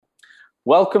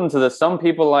Welcome to the Some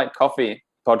People Like Coffee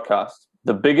podcast,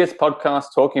 the biggest podcast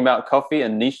talking about coffee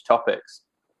and niche topics.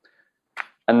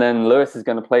 And then Lewis is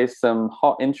going to play some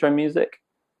hot intro music.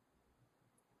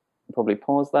 Probably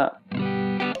pause that.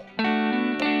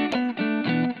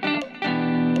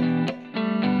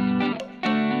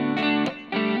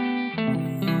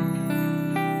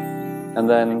 And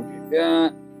then,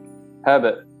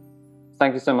 Herbert,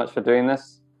 thank you so much for doing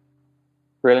this.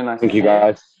 Really nice. Thank you,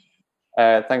 guys.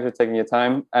 Thanks for taking your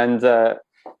time. And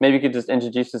maybe you could just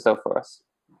introduce yourself for us.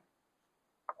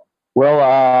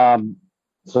 Well,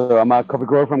 so I'm a coffee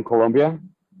grower from Colombia.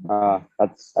 I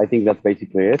think that's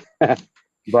basically it.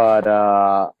 But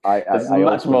It's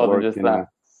much more than just that.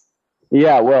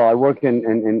 Yeah, well, I work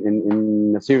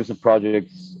in a series of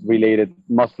projects related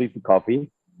mostly to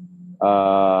coffee.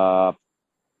 Some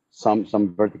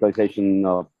verticalization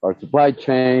of our supply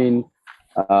chain,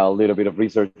 a little bit of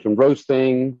research on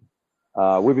roasting.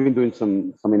 We've been doing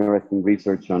some interesting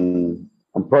research on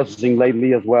processing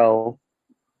lately as well.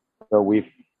 So we've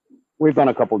done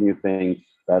a couple new things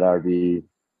that are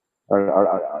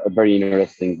very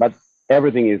interesting, but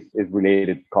everything is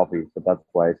related to coffee. So that's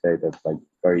why I say that's like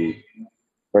very,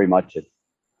 very much it.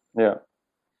 Yeah.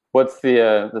 What's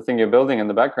the thing you're building in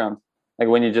the background? Like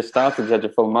when you just started, you had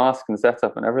your full mask and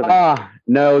setup and everything.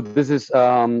 No, this is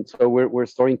so we're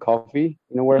storing coffee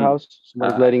in a warehouse.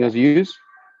 Somebody's letting us use.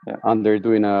 Yeah. And they're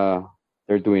doing a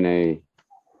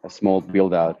small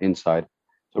build out inside.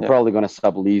 So we're probably going to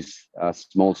sublease a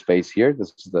small space here.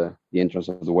 This is the entrance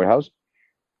of the warehouse.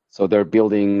 So they're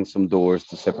building some doors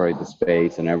to separate the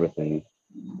space and everything.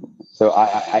 So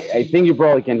I think you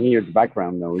probably can hear the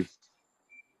background noise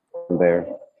from there.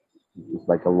 It's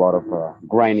like a lot of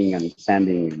grinding and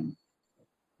sanding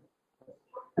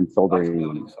and soldering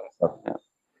and stuff. Yeah.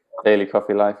 Daily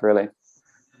coffee life, really.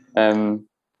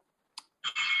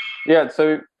 Yeah,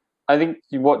 so I think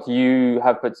what you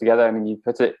have put together, I mean, you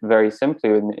put it very simply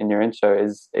in your intro,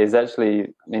 is actually,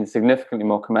 I mean, significantly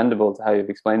more commendable to how you've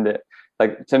explained it.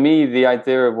 Like, to me, the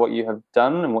idea of what you have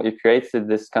done and what you've created,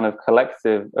 this kind of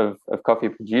collective of coffee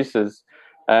producers,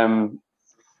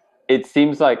 it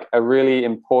seems like a really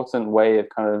important way of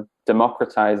kind of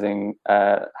democratizing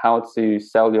how to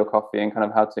sell your coffee and kind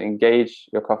of how to engage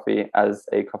your coffee as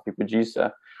a coffee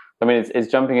producer. I mean, it's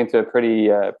jumping into a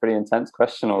pretty intense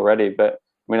question already, but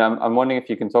I mean, I'm wondering if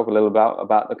you can talk a little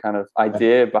about the kind of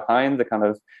idea behind the kind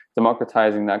of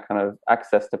democratizing that kind of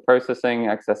access to processing,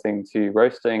 accessing to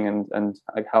roasting, and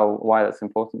like why that's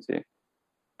important to you.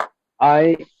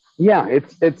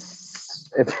 It's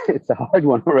a hard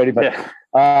one already, but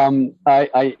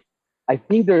I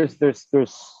think there's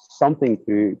something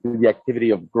to the activity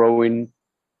of growing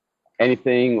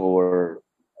anything or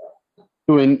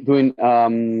doing I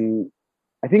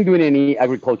think doing any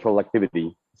agricultural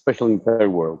activity, especially in the third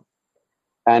world,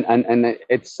 and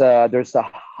it's there's a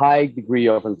high degree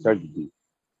of uncertainty.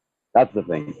 That's the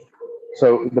thing.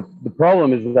 So the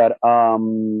problem is that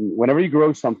whenever you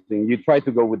grow something, you try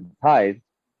to go with the tide,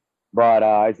 but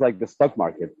it's like the stock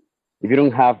market. If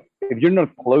you're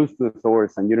not close to the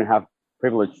source and you don't have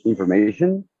privileged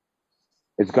information,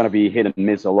 it's going to be hit and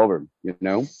miss all over,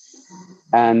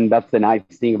 And that's the nice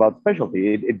thing about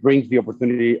specialty. It brings the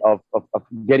opportunity of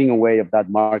getting away of that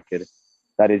market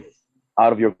that is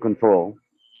out of your control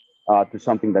to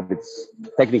something that it's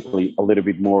technically a little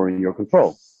bit more in your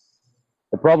control.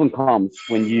 The problem comes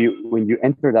when you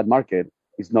enter that market.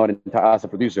 It's not as a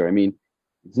producer. I mean,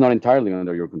 it's not entirely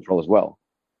under your control as well,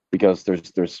 because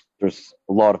there's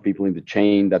a lot of people in the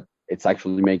chain that it's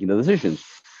actually making the decisions.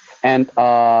 And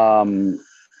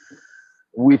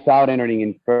without entering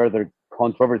in further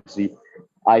controversy,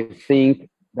 I think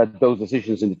that those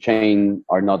decisions in the chain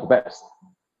are not the best.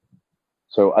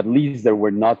 So at least they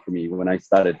were not for me when I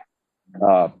started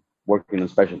working on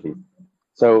specialty.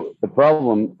 So the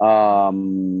problem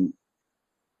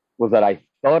was that I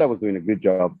thought I was doing a good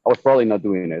job. I was probably not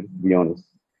doing it, to be honest,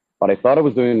 but I thought I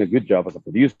was doing a good job as a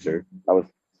producer. That was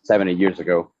 7-8 years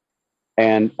ago.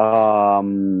 And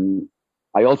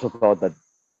I also thought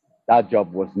that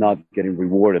job was not getting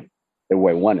rewarded the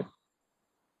way I wanted.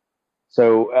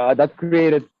 So that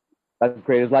created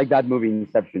like that movie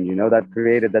Inception, that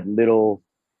created that little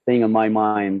thing on my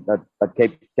mind that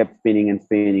kept spinning and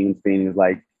spinning and spinning. It's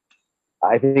like,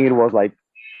 I think it was like,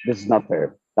 this is not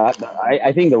fair.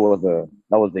 I think that was the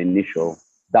initial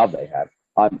doubt I had.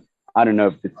 I don't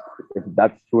know if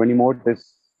that's true anymore. The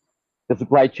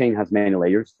supply chain has many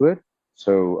layers to it.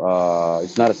 So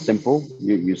it's not as simple.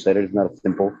 You said it's not as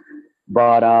simple.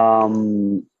 But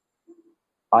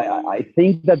I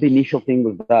think that the initial thing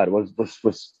was I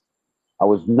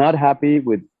was not happy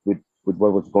with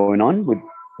what was going on, with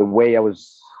the way I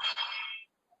was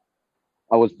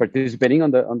I was participating on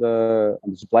the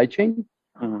supply chain,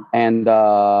 and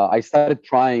I started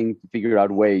trying to figure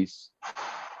out ways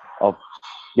of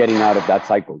getting out of that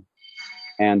cycle.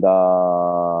 And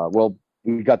well,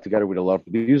 we got together with a lot of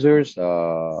producers.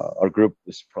 Our group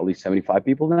is probably 75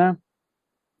 people now,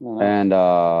 and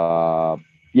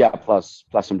yeah, plus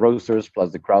some roasters,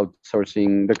 plus the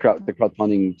crowdsourcing, the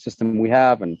crowdfunding system we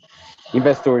have, and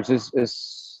investors is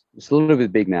a little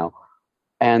bit big now.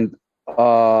 And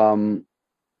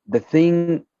the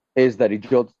thing is that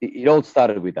it all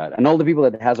started with that, and all the people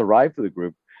that has arrived to the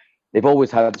group, they've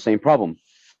always had the same problem.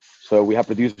 So we have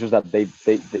producers that they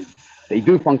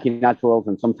do funky naturals,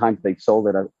 and sometimes they sold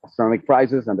at astronomical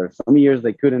prices, and there's some years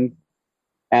they couldn't.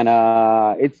 And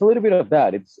it's a little bit of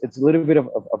that. It's a little bit of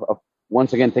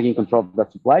once again taking control of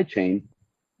that supply chain,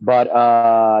 but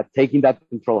taking that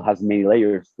control has many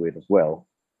layers to it as well.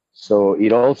 So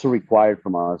it also required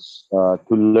from us to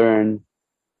learn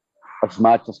as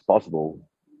much as possible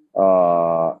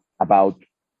about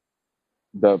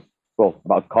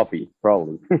about coffee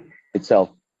probably itself.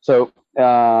 So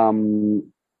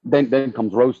then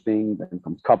comes roasting, then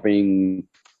comes cupping,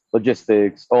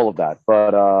 logistics, all of that.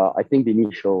 But I think the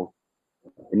initial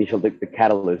the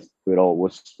catalyst to it all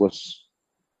was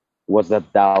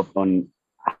that doubt on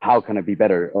how can I be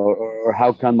better, or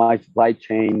how can my supply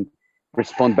chain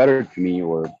respond better to me,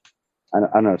 or I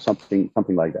don't know, something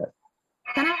like that.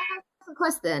 Can I ask a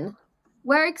question?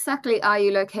 Where exactly are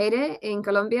you located in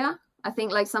Colombia? I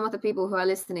think like some of the people who are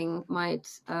listening might.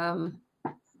 I'm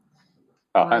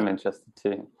interested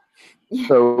too.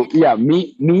 So yeah,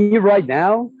 me right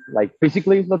now, like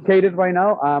physically located right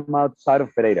now, I'm outside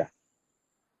of Pereira.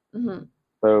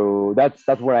 So that's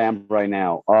where I am right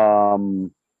now.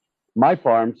 My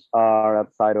farms are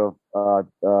outside of a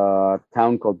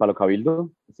town called Palo Cabildo.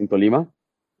 It's in Tolima.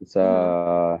 It's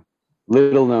a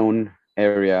little known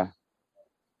area,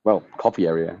 well, coffee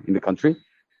area in the country.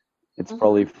 It's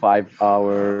probably 5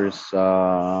 hours.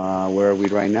 Where are we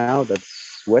right now?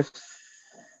 That's west.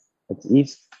 That's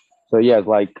east. So yeah, it's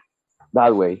like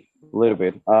that way a little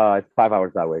bit. It's 5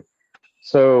 hours that way.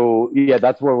 So yeah,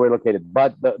 that's where we're located.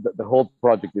 But the whole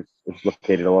project is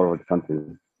located all over the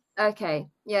country. Okay.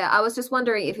 Yeah, I was just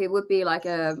wondering if it would be like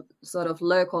a sort of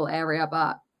local area,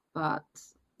 but you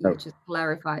just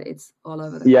clarified it's all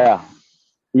over the country.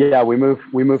 Yeah, we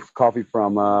moved coffee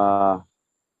from I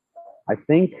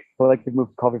think Collective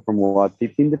moved coffee from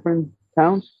 15 different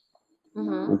towns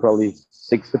and probably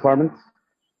 6 departments.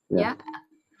 Yeah.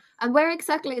 And where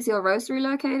exactly is your roastery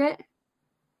located?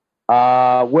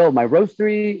 Well, my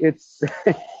roastery it's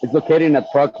located in a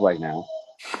truck right now.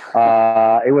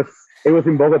 It was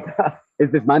in Bogota.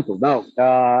 It's dismantled. No,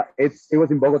 it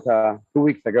was in Bogota 2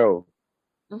 weeks ago.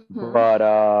 But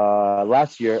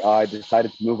last year I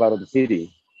decided to move out of the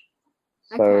city.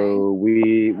 So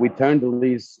we turned the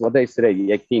lease. What day is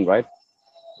today? 18, right?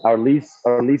 Our lease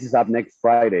is up next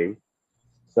Friday.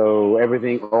 So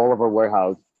everything, all of our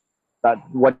warehouse, that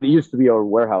what used to be our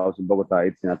warehouse in Bogota,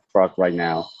 it's in a truck right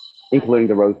now, including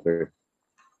the roaster.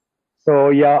 So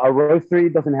yeah, our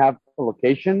roastery doesn't have a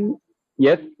location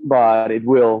yet, but it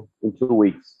will in 2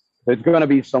 weeks. So it's gonna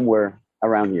be somewhere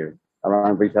around here,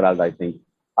 around Risaralda, I think.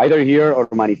 Either here or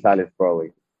Manizales,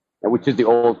 probably, which is the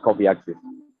old coffee axis.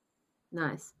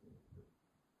 Nice.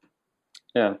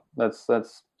 Yeah, that's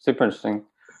super interesting.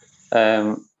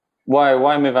 Why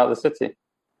move out of the city?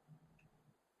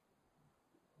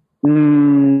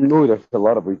 There's a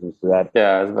lot of reasons for that. Yeah,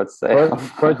 I was about to say.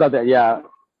 First out there, yeah.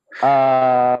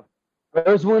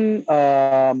 First one,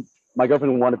 my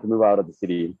girlfriend wanted to move out of the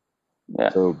city. Yeah.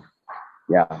 So,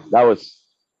 yeah, that was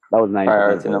nice.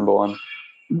 Priority number one.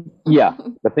 Yeah.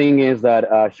 The thing is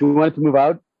that she wanted to move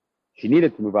out. She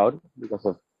needed to move out because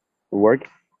of work,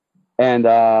 and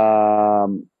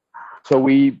so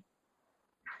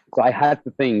I had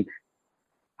to think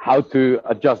how to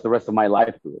adjust the rest of my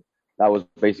life to it. That was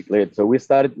basically it. So we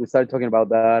started talking about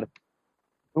that.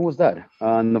 When was that?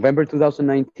 November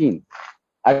 2019.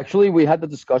 Actually, we had the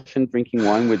discussion drinking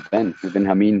wine with Ben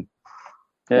Hamin.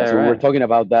 Yeah, so we were talking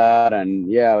about that, and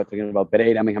we're talking about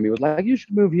Pereira. I mean, Hamin was like, "You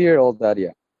should move here." All that,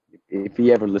 yeah. If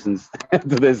he ever listens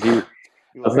to this, he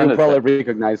will probably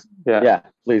recognize. Yeah,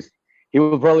 please. He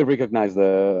will probably recognize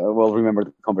remember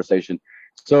the conversation.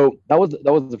 So that was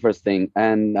the first thing,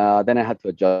 and then I had to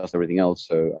adjust everything else.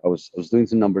 So I was doing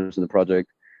some numbers in the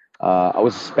project. I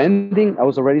was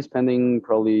already spending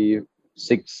probably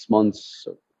 6 months,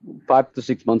 5 to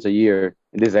 6 months a year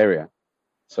in this area.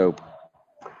 So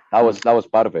that was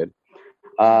part of it.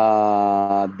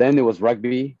 Then it was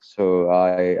rugby. So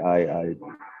I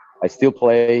still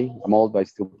play. I'm old, but I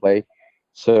still play.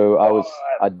 So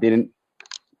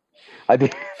I I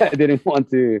did. I didn't want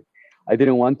to. I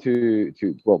didn't want to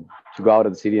go out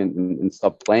of the city and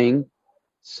stop playing.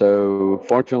 So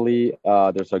fortunately,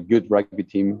 there's a good rugby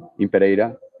team in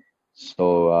Pereira. So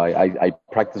I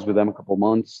practiced with them a couple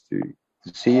months to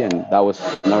see, and that was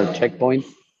another checkpoint,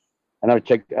 another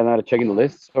check in the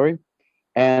list. Sorry,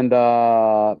 and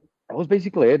that was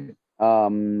basically it.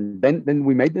 Then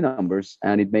we made the numbers,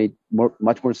 and it made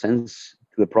much more sense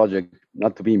to the project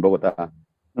not to be in Bogota,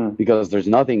 because there's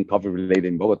nothing coffee related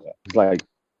in Bogota. It's like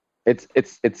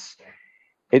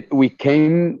we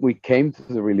came to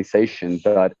the realization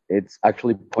that it's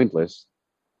actually pointless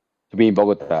to be in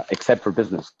Bogota except for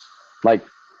business. Like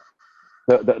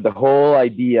the whole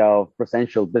idea of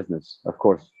presential business, of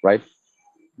course, right?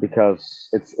 Because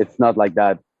it's not like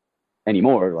that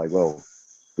anymore. Like, well,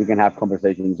 you can have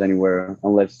conversations anywhere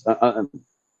unless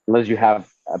you have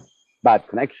a bad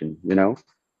connection, you know.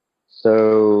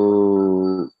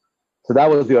 So that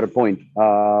was the other point.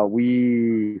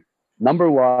 We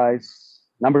numbers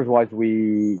wise,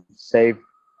 we saved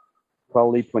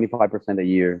probably 25% a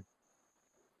year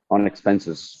on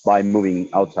expenses by moving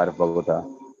outside of Bogota.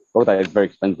 Bogota is very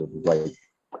expensive. It's like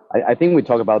I think we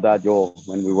talked about that, Joel,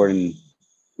 when we were in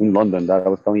London. That I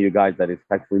was telling you guys that it's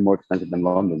actually more expensive than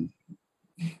London.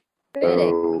 Really?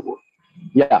 So,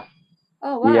 yeah.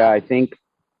 Oh wow. Yeah, I think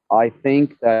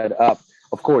that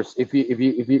of course, if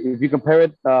you compare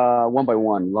it one by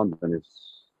one, London is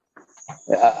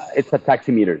it's a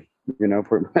taximeter. You know,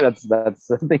 that's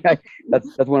something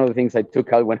that's one of the things I took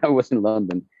out when I was in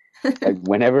London. Like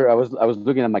whenever I was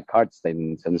looking at my card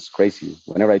statements, and it's crazy.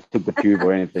 Whenever I took the tube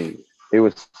or anything, it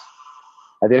was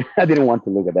I didn't want to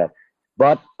look at that.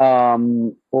 But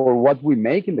for what we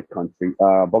make in the country,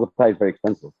 Bogota is very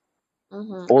expensive,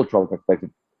 ultra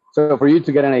expensive. So for you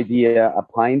to get an idea, a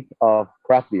pint of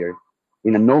craft beer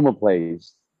in a normal place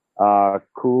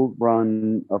could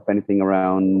run of anything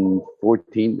around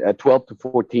 12 to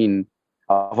 14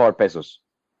 of our pesos.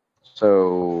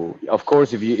 So of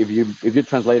course, if you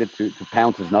translate it to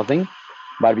pounds, it's nothing.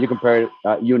 But if you compare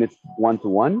units 1 to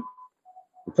 1,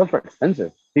 it's super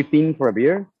expensive. 15 for a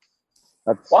beer.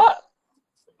 That's What?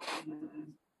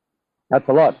 That's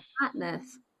a lot.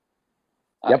 Madness.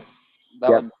 Yep. That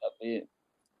Yep. would be.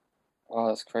 Oh,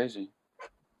 that's crazy.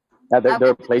 Yeah, there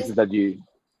are places that you.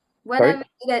 When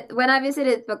I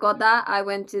visited Bogota, I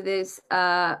went to this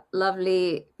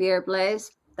lovely beer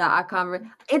place that I can't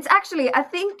remember. It's actually, I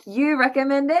think you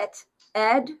recommended it,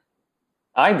 Ed.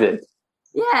 I did.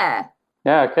 Yeah.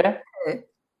 Yeah. Okay.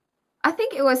 I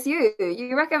think it was you.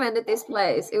 You recommended this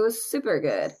place. It was super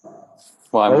good.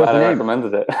 Well, I'm What was glad the I name?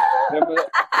 recommended it. What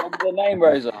was the name,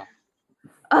 Rosa?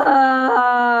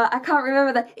 I can't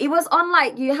remember that. It was on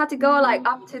like you had to go like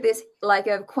up to this like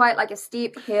a quite like a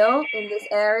steep hill in this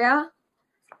area,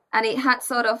 and it had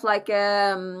sort of like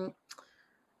Was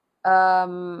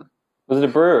it a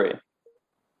brewery?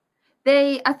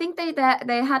 I think they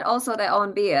had also their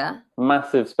own beer.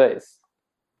 Massive space.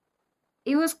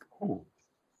 It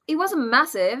wasn't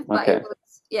massive, but Okay. it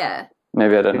was yeah.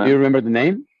 Maybe I don't Do know. you remember the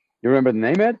name? You remember the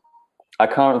name, Ed? I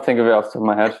can't think of it off the top of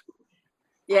my head.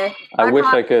 Yeah. I wish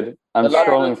can't- I could. I'm Yeah,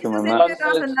 scrolling this through my was in map.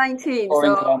 2019, Or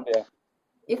in so Colombia.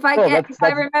 if I that's-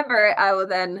 remember it, I will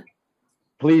then.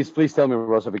 Please tell me,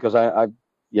 Rosa, because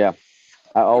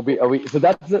I'll be. So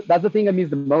that's the thing I miss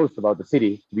the most about the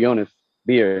city. To be honest,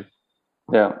 beer.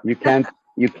 Yeah. You can't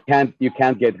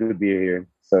get good beer here.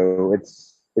 So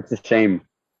it's a shame.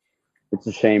 It's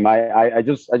a shame. I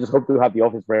just hope to have the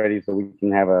office ready so we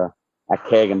can have a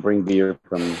keg and bring beer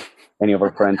from any of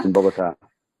our friends in Bogota.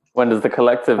 When does the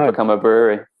collective Oh. become a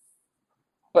brewery?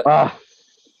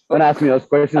 Don't ask me those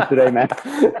questions today, man.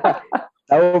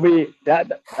 That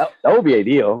will be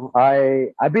ideal.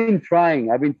 I've been trying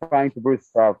to brew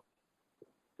stuff,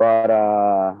 but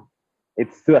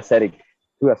it's too aesthetic.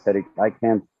 I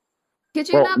can't. Could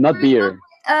you Well, not brew beer.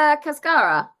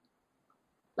 cascara?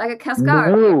 Like a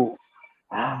cascara? No.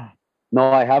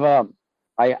 No, I have a.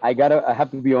 I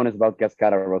have to be honest about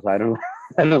cascara, Rosa. I don't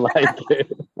like it.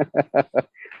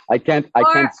 I can't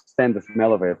stand the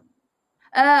smell of it.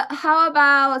 How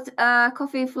about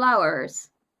coffee flowers?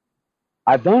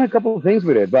 I've done a couple of things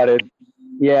with it, but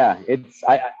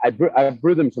I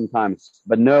brew them sometimes,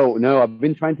 but no, I've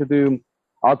been trying to do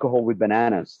alcohol with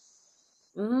bananas.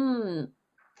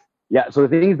 Yeah, so the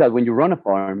thing is that when you run a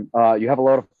farm, you have a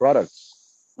lot of products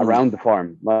around the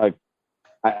farm, like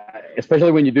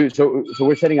especially when you do. So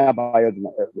we're setting up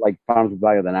farms with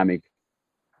biodynamic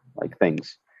like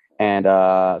things, and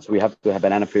so we have to have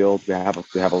banana fields. We have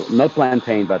not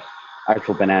plantain, but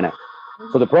actual banana.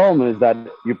 So the problem is that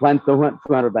you plant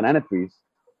 200 banana trees,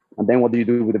 and then what do you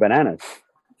do with the bananas?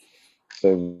 So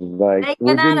like Make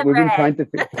banana we've been bread. trying to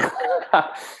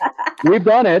we've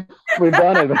done it.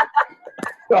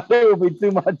 But it will be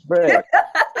too much bread.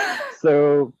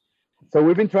 So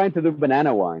we've been trying to do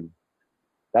banana wine.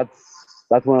 That's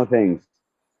one of the things.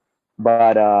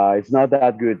 But it's not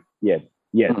that good yet.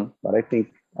 Mhm. But I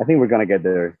think we're gonna get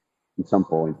there at some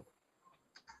point.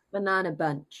 Banana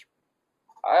bunch.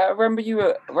 I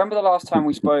remember the last time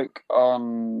we spoke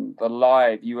on the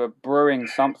live. You were brewing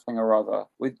something or other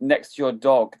with next to your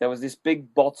dog. There was this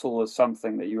big bottle of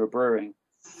something that you were brewing,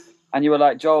 and you were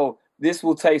like, "Joel, this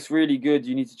will taste really good.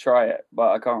 You need to try it."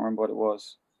 But I can't remember what it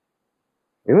was.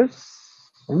 It was.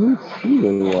 Let me see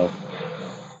what it was.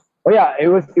 Oh yeah, it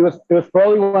was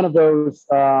probably one of those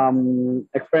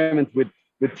experiments with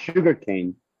sugar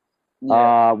cane.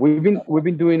 Yeah. We've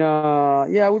been doing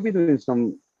we've been doing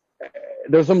some.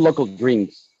 There's some local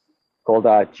drinks called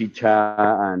chicha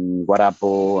and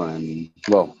guarapo, and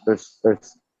well, there's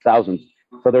thousands.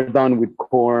 So they're done with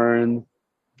corn,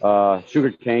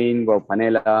 sugar cane, well,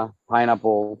 panela,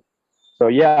 pineapple. So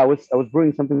yeah, I was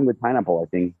brewing something with pineapple. I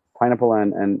think pineapple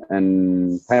and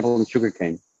pineapple and sugar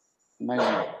cane.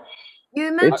 Amazing. You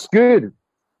It's mentioned good.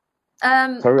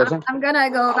 um Sorry, Rosa? I'm gonna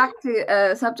go back to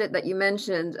a subject that you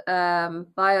mentioned,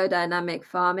 biodynamic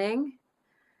farming.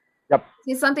 Yep.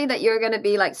 Is it something that you're gonna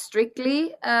be like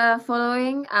strictly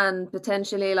following, and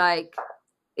potentially like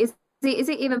is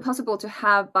it even possible to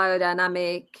have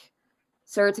biodynamic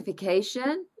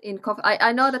certification in coffee?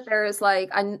 I know that there is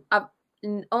like I've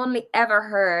only ever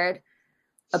heard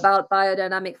about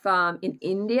biodynamic farm in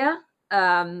India.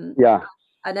 Yeah.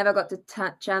 I never got the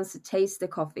chance to taste the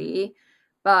coffee,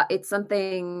 but it's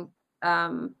something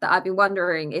that I've been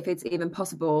wondering if it's even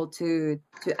possible to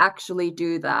actually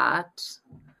do that.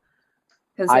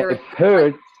 Considering I've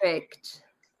heard. it's strict.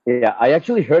 Yeah, I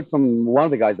actually heard from one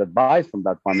of the guys that buys from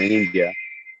that farm in India.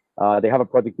 They have a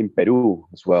project in Peru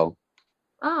as well,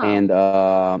 Oh, and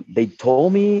they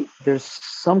told me there's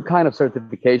some kind of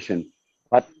certification,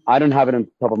 but I don't have it on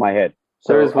top of my head.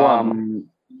 So There is one.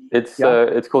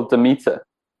 It's called Demeter.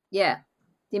 yeah.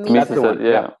 That's the one,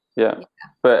 Yeah.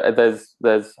 But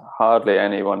there's hardly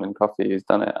anyone in coffee who's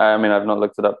done it. I mean, I've not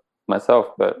looked it up myself,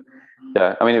 but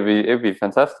yeah, I mean, it'd be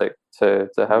fantastic to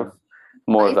have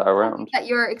more of that around. That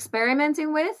you're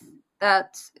experimenting with, that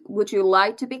would you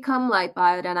like to become like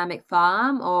biodynamic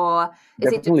farm, or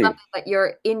is it just Definitely. something that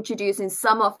you're introducing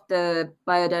some of the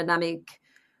biodynamic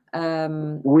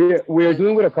We're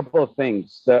doing with a couple of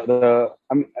things. I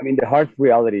mean, the harsh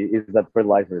reality is that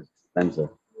fertilizer is expensive.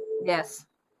 yes.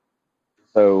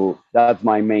 So that's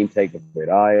my main take of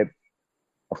it.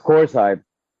 Of course, I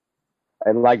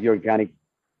like the organic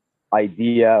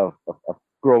idea of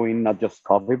growing not just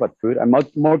coffee but food. I'm much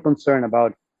more concerned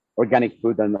about organic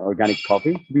food than organic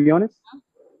coffee, to be honest.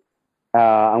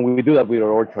 And we do that with our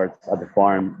orchards at the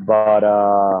farm, but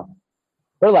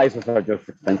fertilizers are just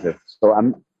expensive. So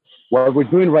what we're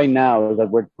doing right now is that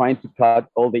we're trying to cut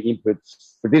all the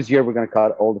inputs. For this year, we're going to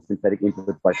cut all the synthetic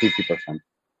inputs by 50%.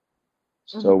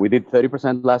 So we did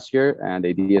 30% last year, and the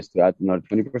idea is to add another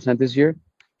 20% this year.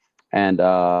 And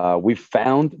we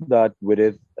found that with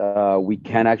it, we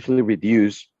can actually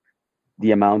reduce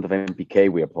the amount of NPK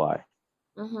we apply.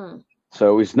 Mm-hmm.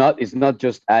 So it's not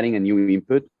just adding a new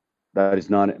input that is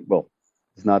not, well,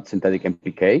 it's not synthetic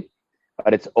NPK,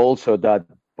 but it's also that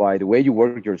by the way you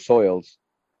work your soils,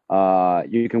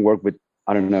 you can work with,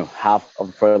 I don't know, half of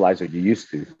the fertilizer you used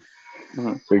to.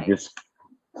 Mm-hmm.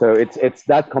 So it's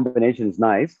that combination is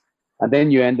nice, and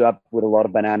then you end up with a lot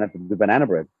of banana to do banana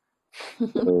bread.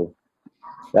 So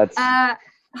that's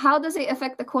how does it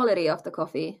affect the quality of the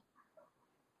coffee?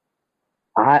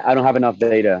 I don't have enough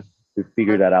data to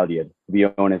figure that out yet, to be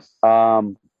honest.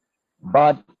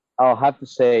 But I'll have to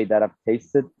say that I've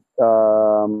tasted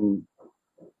a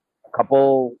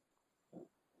couple.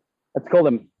 Let's call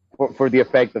them for the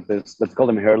effect of this. Let's call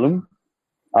them heirloom,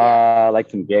 like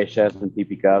some geishas and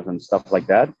tipicas and stuff like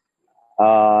that.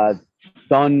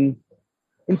 Done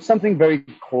in something very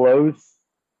close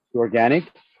to organic,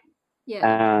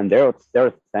 and they're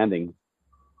outstanding.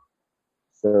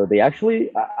 So they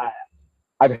actually,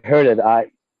 I've heard it.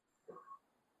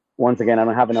 Once again, I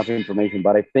don't have enough information,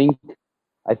 but I think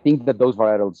that those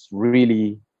varietals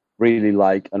really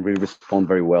like and really respond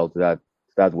very well to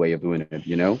that way of doing it.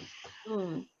 You know,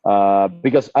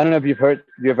 because I don't know if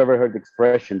you've ever heard the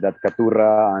expression that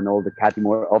Caturra and all the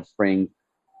Catimore offspring,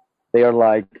 they are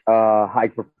like high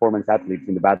performance athletes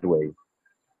in the bad way.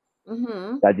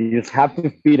 Mm-hmm. That you just have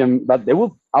to feed them, but they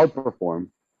will outperform.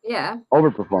 Yeah.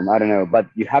 Overperform. I don't know, but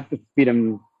you have to feed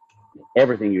them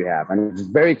everything you have, and it's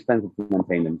very expensive to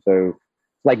maintain them. So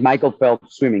it's like Michael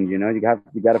Phelps swimming. You know, you got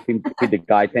to feed the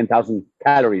guy 10,000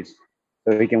 calories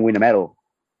so he can win a medal.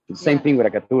 The same thing with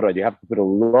a Caturra. You have to put a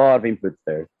lot of inputs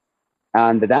there.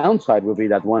 And the downside will be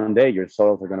that one day your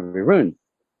soils are going to be ruined.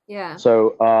 Yeah.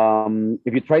 So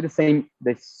if you try the same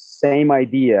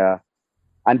idea,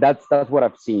 and that's what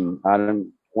I've seen.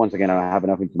 Once again, I don't have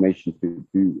enough information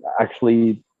to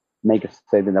actually make a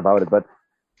statement about it. But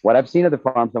what I've seen at the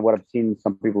farms and what I've seen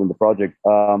some people in the project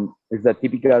is that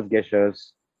Típicas,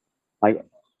 Geishas, like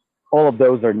all of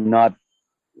those are not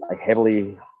like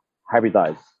heavily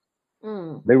hybridized.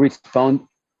 They respond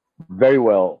very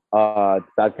well to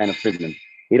that kind of treatment.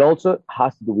 It also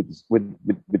has to do with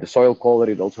the soil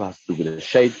quality. It also has to do with the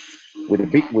shade,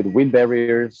 with wind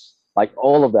barriers, like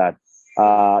all of that.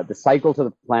 The cycles of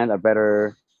the plant are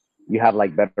better. You have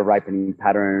like better ripening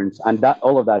patterns, and that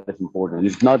all of that is important.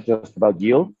 It's not just about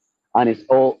yield, and it's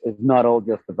not all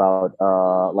just about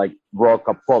like raw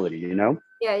cup quality. You know,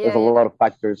 there's a lot of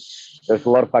factors. There's a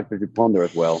lot of factors to ponder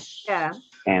as well. Yeah,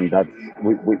 and that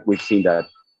we've seen that.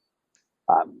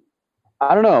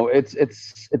 I don't know. It's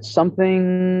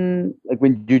something like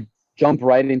when you jump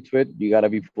right into it, you gotta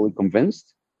be fully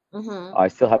convinced. I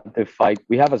still have to fight.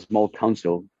 We have a small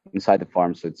council inside the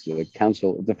farm, so it's a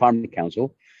council, the farm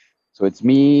council. So it's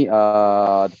me,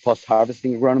 the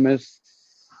post-harvesting agronomist,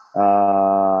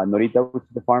 Norita, which is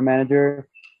the farm manager,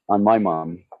 and my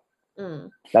mom.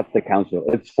 That's the council.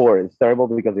 It's 4. It's terrible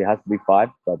because it has to be 5,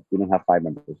 but we don't have 5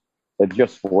 members. It's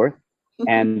just 4.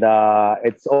 And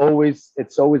it's always a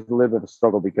little bit of a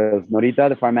struggle because Norita,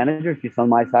 the farm manager, she's on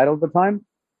my side all the time.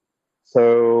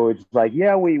 So it's like,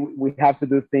 yeah, we have to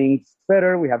do things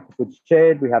better. We have to put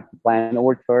shade. We have to plant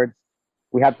orchards.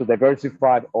 We have to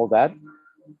diversify all that.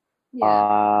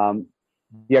 Yeah.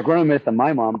 The agronomist and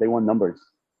my mom, they want numbers.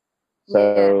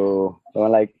 So they're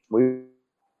like, we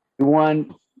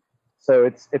want. So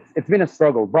it's been a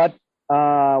struggle, but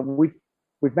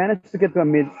we've managed to get to a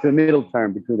middle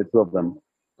term between the two of them,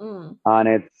 and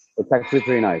it's actually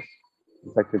pretty nice.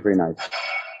 It's actually pretty nice.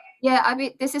 Yeah, I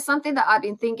mean, this is something that I've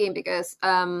been thinking because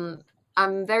I'm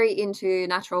very into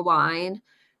natural wine,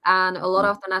 and a lot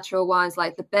of the natural wines,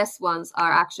 like the best ones,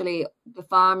 are actually the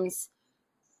farms.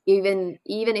 Even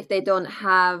if they don't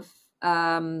have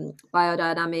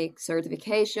biodynamic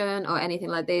certification or anything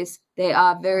like this, they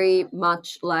are very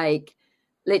much like,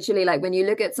 literally, like when you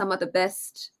look at some of the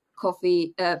best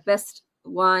best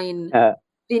wine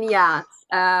vineyards,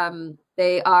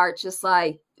 they are just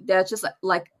like, they're just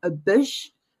like a bush.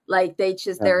 Like there's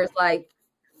like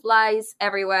flies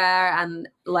everywhere, and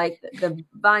like the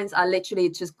vines are literally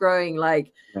just growing.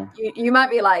 Like you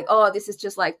might be like, oh, this is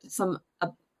just like some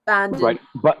abandoned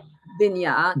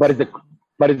vineyard. But is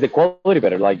the quality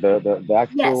better? Like the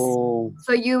actual. Yes.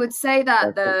 So you would say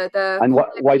that the and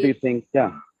why do you think?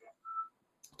 Yeah.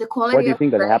 The quality. Why do you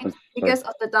think that happens? Because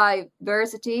of the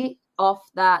diversity of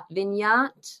that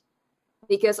vineyard,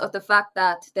 because of the fact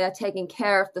that they're taking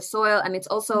care of the soil, and it's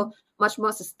also much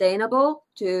more sustainable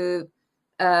to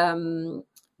grow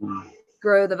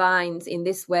the vines in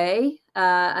this way.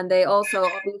 And they also,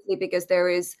 obviously, because there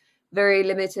is very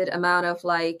limited amount of,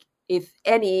 like, if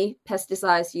any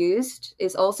pesticides used,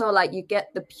 is also like you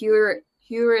get the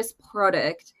purest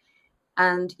product,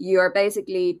 and you're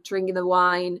basically drinking the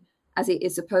wine as it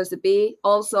is supposed to be.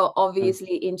 Also,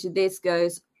 obviously, into this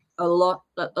goes a lot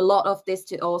of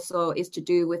this is to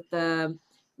do with the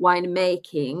wine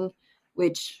making,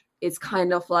 which is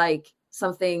kind of like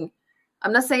something.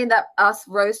 I'm not saying that us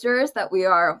roasters, that we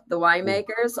are the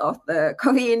winemakers of the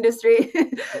coffee industry,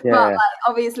 but like,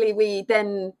 obviously we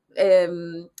then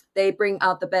they bring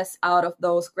out the best out of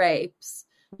those grapes.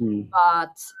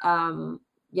 But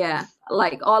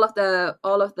like all of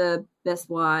the best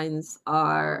wines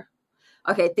are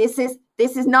okay. This is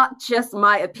not just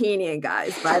my opinion,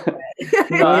 guys, by the way.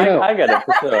 No, I get it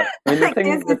for sure. I mean,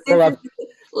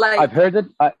 I've heard it.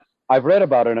 I've read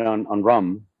about it on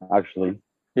rum, actually.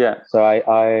 Yeah. So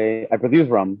I produce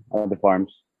rum at the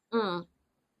farms.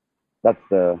 That's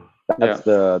the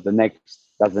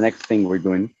next thing we're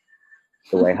doing.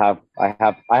 So I have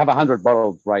 100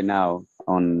 bottles right now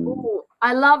on. Ooh,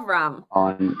 I love rum.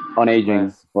 On aging.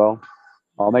 Nice. Well,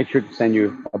 I'll make sure to send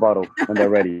you a bottle when they're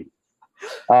ready.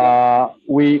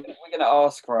 We're gonna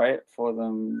ask, right, for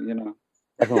them, you know.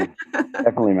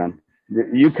 Definitely, man.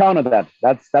 You counted that.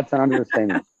 That's an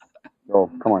understatement.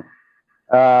 So come on.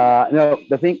 No,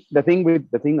 the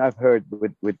thing I've heard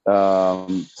with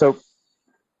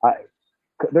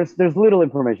there's little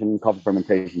information in coffee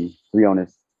fermentation, to be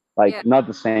honest. Like not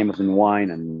the same as in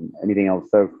wine and anything else.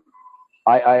 So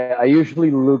I usually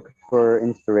look for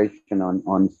inspiration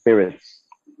on spirits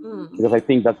because I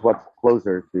think that's what's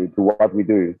closer to what we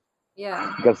do.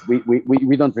 Yeah. Because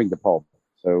we don't drink the pulp,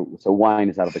 so wine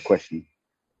is out of the question.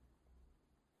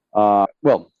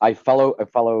 Well, I follow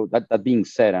that. That being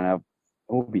said, and it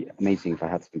would be amazing if I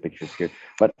had some pictures here.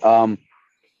 But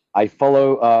I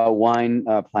follow wine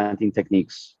planting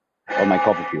techniques on my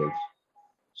coffee fields.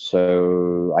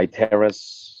 So I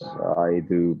terrace, I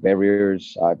do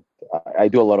barriers, I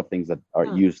do a lot of things that are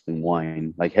Hmm. used in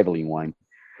wine, like heavily in wine.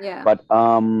 Yeah. But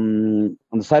on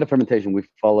the side of fermentation, we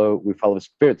follow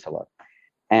spirits a lot.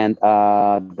 And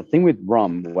the thing with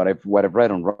rum, what I've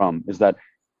read on rum is that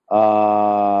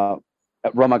uh,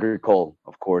 rum agricole,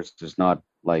 of course, is not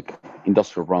like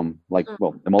industrial rum. Like, Mm.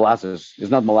 well, the molasses is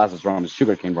not molasses rum; it's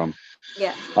sugarcane rum.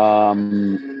 Yeah.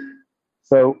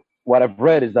 So what I've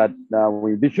read is that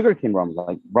when you do sugarcane rum,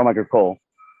 like rum agricole,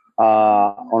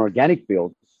 on organic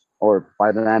fields or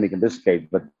biodynamic in this case,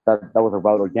 but that was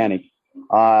about organic.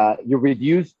 Your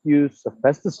reduced use of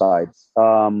pesticides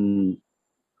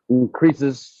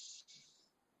increases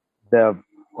the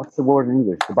what's the word in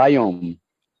English? The biome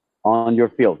on your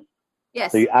field.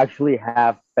 Yes. So you actually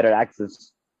have better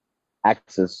access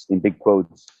in big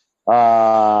quotes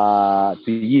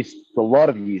to yeast, to a lot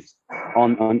of yeast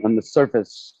on the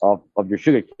surface of your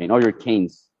sugar cane or your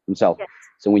canes themselves. Yes.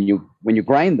 So when you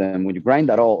grind them, when you grind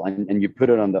that all and you put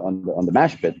it on the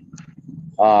mash pit,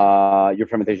 your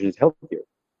fermentation is healthier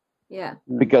Yeah.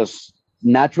 because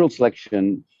natural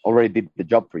selection already did the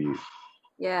job for you.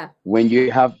 Yeah. When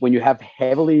you have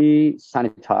heavily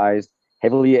sanitized,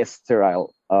 heavily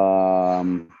sterile, I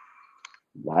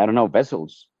don't know,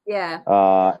 vessels. Yeah.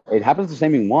 It happens the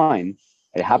same in wine.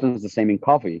 It happens the same in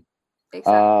coffee.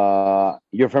 Exactly.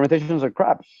 Your fermentations are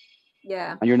crap,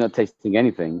 Yeah. and you're not tasting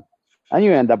anything, and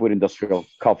you end up with industrial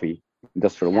coffee,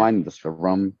 industrial Yeah. wine, industrial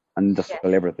rum, and Yeah.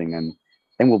 industrial everything, and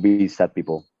then we'll be sad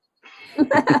people.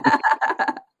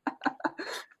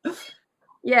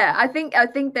 Yeah, I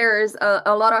think there's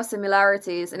a lot of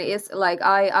similarities, and it is like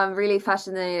I'm really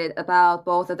fascinated about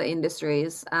both of the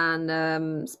industries,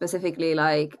 and specifically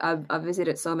like I've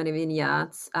visited so many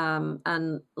vineyards,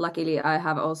 and luckily I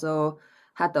have also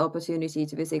had the opportunity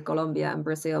to visit Colombia and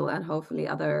Brazil, and hopefully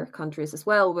other countries as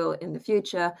well will in the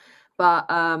future. But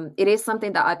it is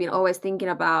something that I've been always thinking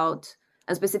about,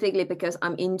 and specifically because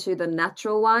I'm into the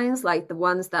natural wines, like the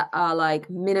ones that are like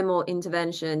minimal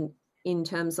intervention in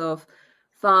terms of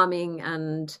farming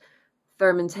and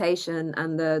fermentation,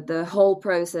 and the whole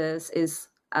process is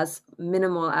as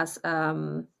minimal as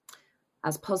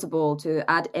possible to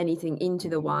add anything into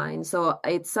the wine. So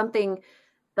it's something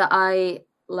that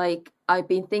I've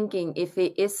been thinking, if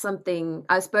it is something.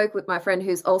 I spoke with my friend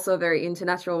who's also very into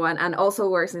natural wine and also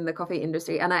works in the coffee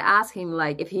industry, and I asked him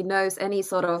like if he knows any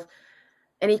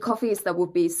coffees that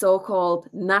would be so-called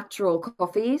natural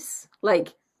coffees,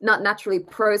 like not naturally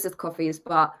processed coffees,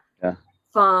 but Yeah.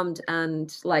 farmed, and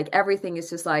like everything is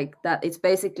just like that. It's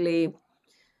basically,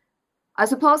 I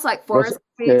suppose, like forest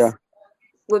Yeah, coffees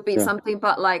would be yeah. something,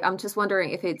 but like I'm just wondering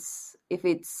if it's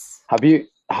Have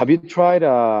you tried?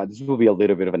 This will be a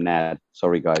little bit of an ad.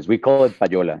 Sorry, guys. We call it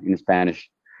payola in Spanish.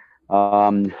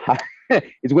 Um,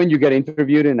 it's when you get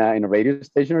interviewed in a radio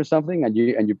station or something, and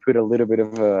you put a little bit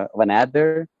of an ad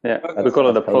there. Yeah, That's, we call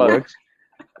it the that's how it plug. works.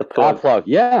 The plug. Plug.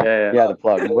 Yeah. Yeah, Yeah, the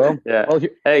plug. Well, Yeah. well,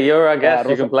 Hey, you're our guest.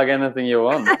 You Rosa- can plug anything you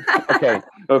want. okay.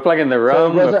 We're plugging the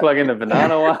rum. Rosa- We're plugging the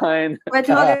banana wine. we're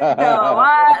talking about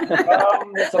what?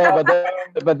 So,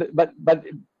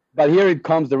 but here it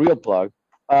comes the real plug.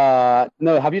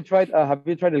 No, have you tried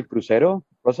El Crucero,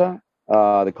 Rosa?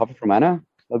 The coffee from Anna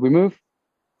that we moved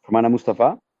from Anna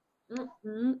Mustafa.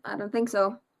 I don't think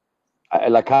so.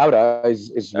 La Cabra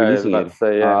is I was releasing about it. to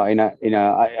say,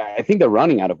 yeah. I think they're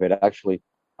running out of it actually.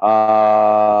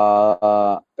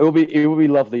 It will be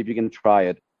lovely if you can try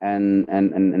it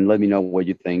and let me know what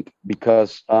you think,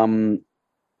 because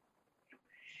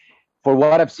for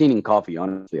what I've seen in coffee,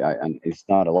 honestly, and it's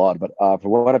not a lot, but for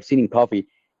what I've seen in coffee,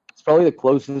 it's probably the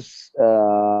closest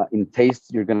in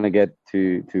taste you're gonna get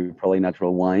to probably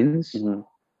natural wines. Mhm.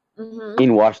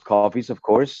 In washed coffees, of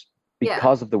course, Yeah.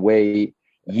 because of the way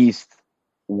yeast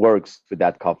works with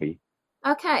that coffee.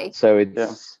 Okay. So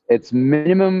it's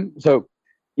minimum. So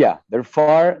yeah, they're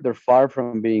far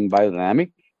from being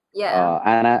biodynamic. Yeah.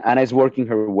 Anna is working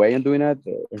her way on doing it.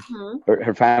 Mhm.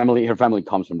 Her family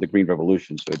comes from the Green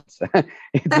Revolution, so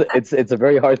it's a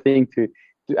very hard thing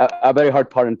a very hard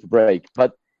pattern to break.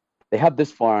 But they have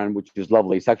this farm, which is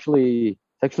lovely. It's actually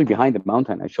behind the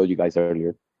mountain I showed you guys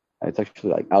earlier. It's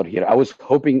actually like out here. I was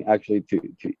hoping actually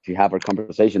to have our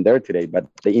conversation there today, but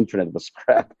the internet was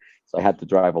crap, so I had to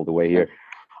drive all the way here.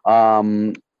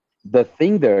 The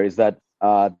thing there is that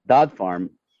that farm,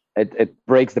 it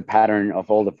breaks the pattern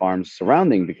of all the farms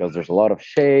surrounding, because there's a lot of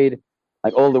shade,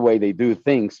 like all the way they do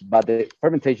things. But the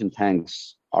fermentation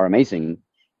tanks are amazing,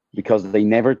 because they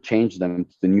never changed them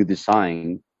to the new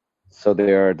design. So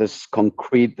they're this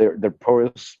concrete. They're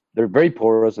porous. They're very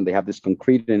porous, and they have this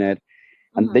concrete in it,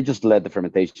 and they just let the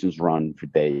fermentations run for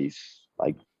days,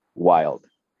 like wild.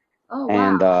 Oh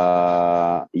And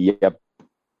wow! yep,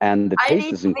 and the I taste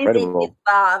need is to visit incredible. this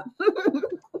farm.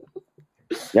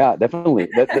 Yeah, definitely.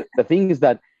 The thing is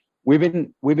that we've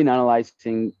been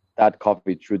analyzing that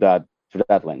coffee through that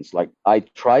lens. Like I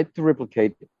tried to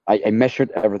replicate. I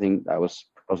measured everything that was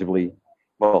possibly,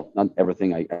 well, not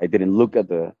everything. I didn't look at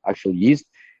the actual yeast,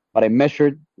 but I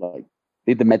measured, like,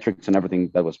 did the metrics and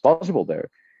everything that was possible there,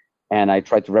 and I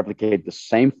tried to replicate the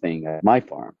same thing at my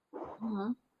farm,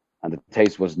 Mhm. and the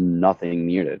taste was nothing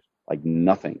near it, like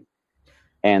nothing.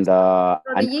 And So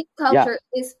the and yeast yeah, culture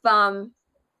is is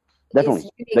definitely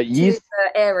the unique to yeast.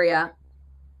 the area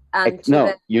and to the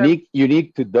No,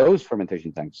 unique to those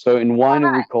fermentation tanks. So in all wine we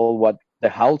right. call what the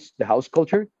house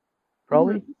culture,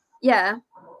 probably. Yeah.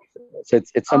 So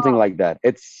it's something Oh, like that.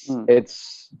 It's Hmm.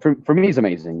 it's for me it's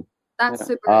amazing. that's Yeah.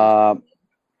 super interesting.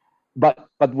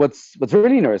 But what's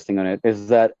really interesting on it is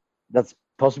that that's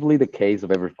possibly the case of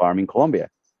every farm in Colombia.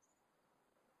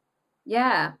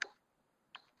 Yeah.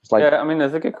 It's like Yeah, I mean,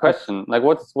 there's a good question. Like,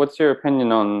 what's your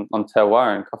opinion on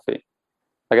terroir and coffee?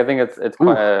 Like, I think it's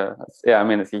quite oof, yeah. I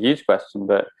mean, it's a huge question,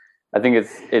 but I think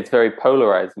it's very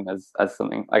polarizing as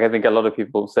something. Like, I think a lot of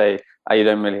people say, oh, you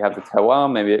don't really have the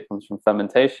terroir. Maybe it comes from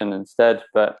fermentation instead.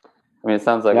 But I mean, it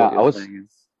sounds like yeah. what you're saying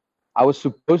is I was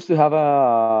supposed to have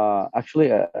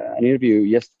an interview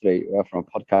yesterday from a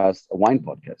podcast, a wine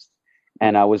podcast,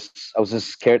 and I was just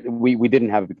scared. We didn't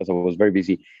have it because I was very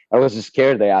busy. I was just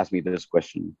scared they asked me this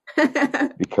question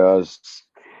because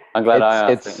I'm glad I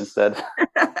asked it it's instead.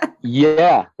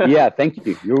 yeah. Thank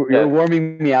you. You're Yeah,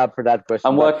 warming me up for that question.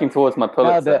 I'm But working towards my no,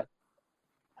 Pulitzer.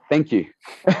 thank you.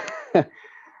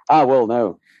 Well,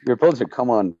 no, your Pulitzer. Come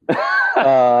on.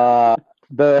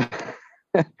 The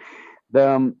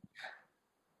the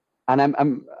and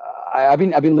I've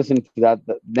been listening to that.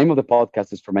 The name of the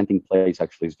podcast is Fermenting Place.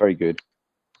 Actually, it's very good.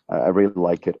 I really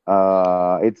like it.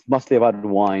 It's mostly about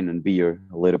wine and beer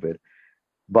a little bit,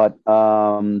 but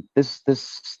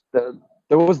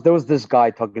there was this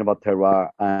guy talking about terroir,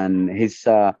 and he's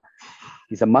a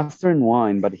master in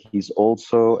wine, but he's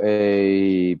also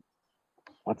a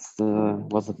what's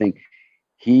the thing?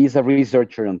 He's a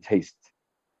researcher on taste.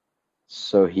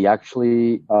 So he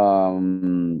actually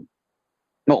no,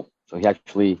 so he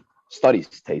actually studies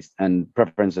taste and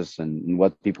preferences and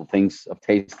what people thinks of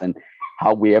taste and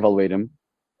how we evaluate them.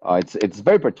 It's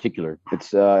very particular.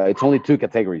 It's only two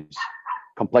categories: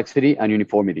 complexity and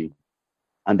uniformity,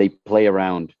 and they play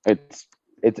around. It's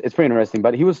pretty interesting.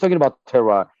 But he was talking about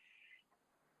terroir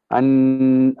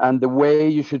and the way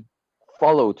you should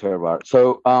follow terroir.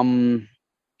 So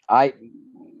I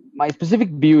my specific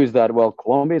view is that, well,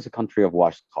 Colombia is a country of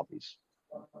washed coffees.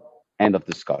 End of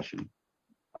discussion.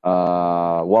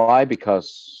 Why? Because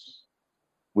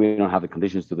we don't have the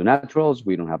conditions to do naturals.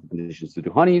 We don't have the conditions to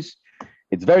do honeys.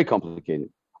 It's very complicated.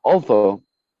 Also,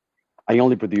 I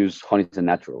only produce honeys and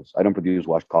naturals. I don't produce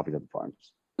washed coffees at the farms.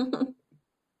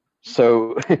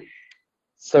 So,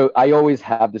 so I always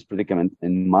have this predicament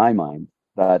in my mind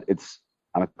that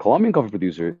I'm a Colombian coffee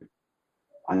producer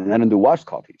and I don't do washed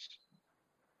coffees.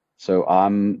 So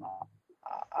am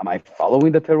I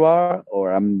following the terroir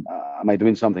or am I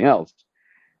doing something else?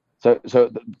 So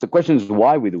the question is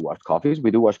why we do washed coffees. We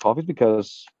do washed coffees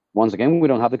because once again we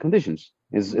don't have the conditions.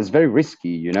 It's very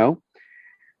risky,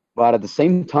 But at the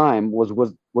same time, what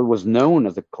was known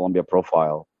as the Colombia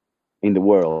profile in the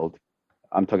world.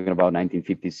 I'm talking about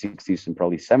 1950s, 60s, and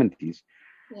probably 70s.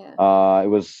 Yeah. It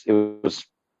was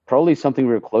probably something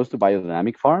real close to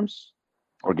biodynamic farms,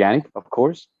 organic, of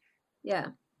course. Yeah.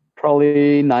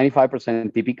 Probably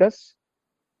 95% típicas,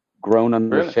 grown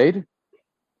under Really? shade.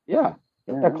 Yeah.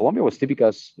 Yeah. Colombia was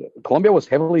típicas. Colombia was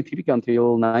heavily típica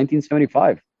until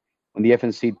 1975, when the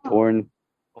FNC torn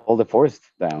all the forest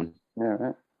down. Yeah.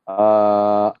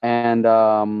 Right. And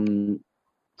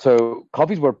so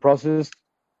coffees were processed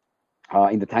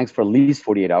in the tanks for at least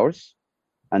 48 hours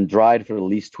and dried for at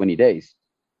least 20 days.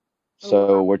 So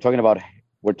Oh, wow. we're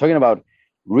talking about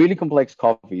really complex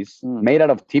coffees made out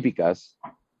of típicas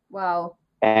Wow.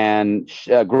 and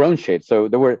grown shade. So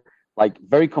they were like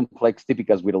very complex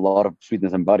típicas with a lot of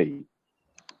sweetness and body.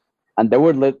 And they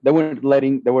were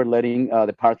letting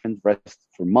the parchment rest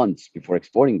for months before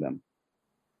exporting them.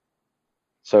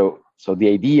 So the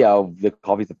idea of the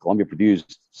coffees that Colombia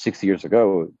produced 60 years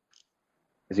ago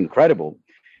is incredible.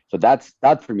 So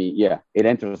that for me, yeah, it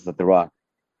enters the terroir.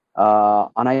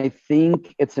 And I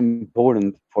think it's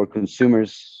important for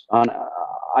consumers. And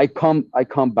I come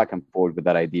back and forth with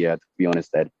that idea, to be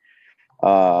honest, Ed.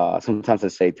 Sometimes I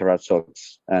say terroir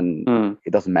sucks, and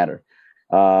it doesn't matter.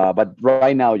 But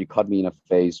right now you caught me in a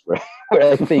phase where,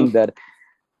 where I think that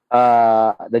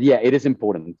yeah, it is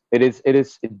important.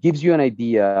 It gives you an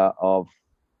idea of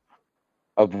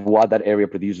what that area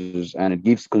produces, and it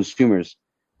gives consumers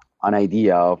an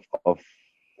idea of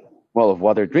well, of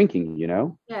what they're drinking, you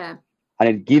know. Yeah. And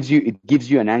it gives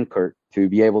you an anchor to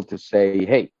be able to say,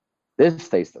 hey, this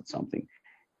tasted something,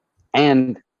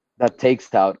 and that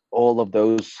takes out all of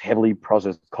those heavily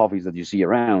processed coffees that you see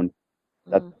around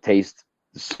that taste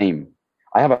the same.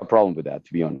 I have a problem with that,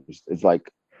 to be honest. It's like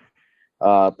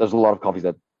there's a lot of coffees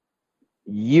that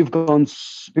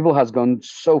people has gone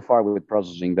so far with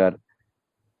processing that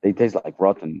they taste like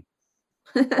rotten.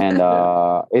 And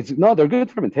it's no, they're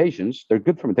good fermentations. They're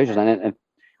good fermentations, and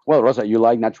well, Rosa, you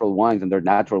like natural wines, and they're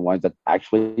natural wines that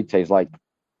actually taste like,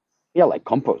 yeah, like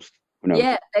compost. You know?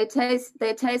 Yeah, they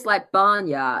taste like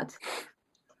barnyard.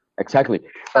 Exactly.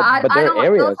 But there are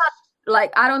areas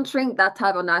like I don't drink that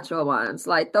type of natural wines.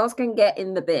 Like those can get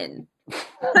in the bin.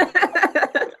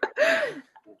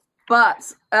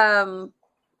 But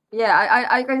yeah,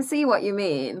 I can see what you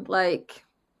mean. Like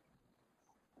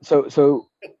so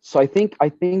I think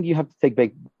you have to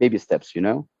take baby steps, you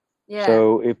know. yeah.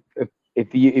 So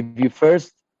if you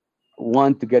first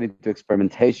want to get into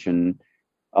experimentation,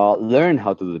 learn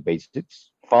how to do the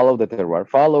basics, follow the terroir,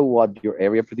 follow what your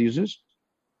area produces.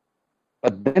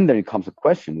 But then there comes a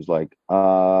question: is like,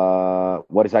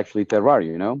 what is actually terroir,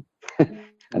 you know?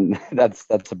 And that's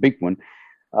a big one.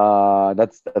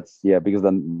 That's yeah, because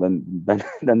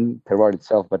then terroir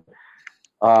itself. But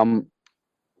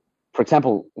for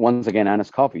example, once again,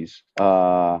 Anna's coffees.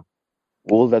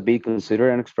 Will that be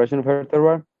considered an expression of her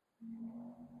terroir?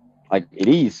 Like it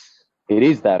is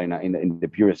that in the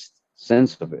purest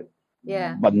sense of it.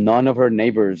 Yeah. But none of her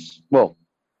neighbors, well,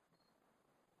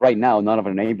 right now, none of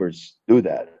her neighbors do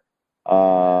that.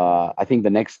 I think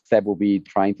the next step will be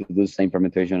trying to do the same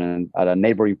fermentation at a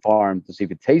neighboring farm to see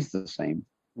if it tastes the same.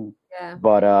 Yeah.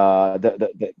 But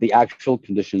the actual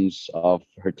conditions of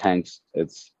her tanks,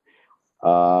 it's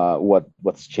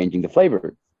what's changing the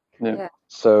flavor. Yeah.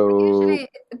 So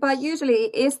but usually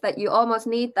it is that you almost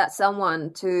need that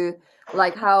someone to,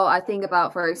 like how I think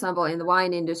about, for example, in the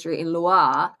wine industry in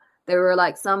Loire, there were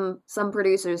like some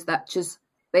producers that just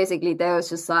basically they was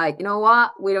just like, you know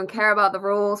what, we don't care about the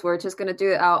rules, we're just gonna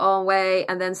do it our own way,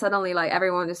 and then suddenly like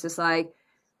everyone is just like,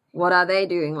 what are they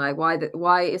doing? Like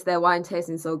why is their wine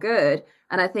tasting so good?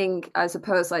 And I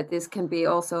suppose like this can be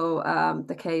also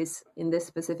the case in this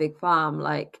specific farm,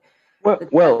 like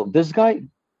well this guy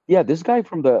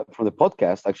from the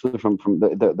podcast, actually from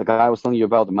the guy I was telling you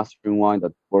about, the mastering wine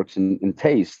that works in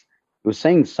taste, he was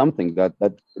saying something that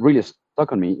really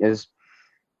stuck on me is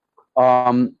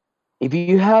if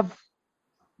you have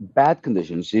bad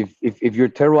conditions, if your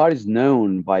terroir is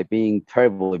known by being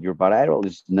terrible, if your varietal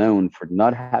is known for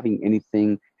not having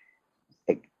anything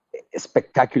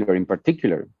spectacular in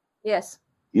particular, yes,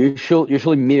 you should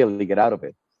immediately get out of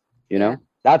it, you know.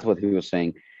 That's what he was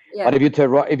saying. Yeah. But if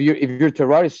your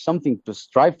terroir is something to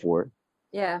strive for,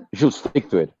 yeah, you should stick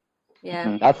to it.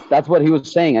 Yeah. That's what he was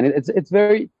saying, and it's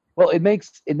very well. It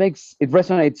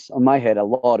resonates on my head a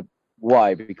lot.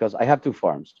 Why? Because I have two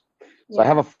farms. So I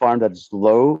have a farm that's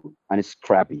low and it's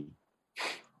crappy,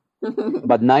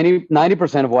 but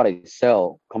 90% of what I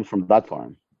sell comes from that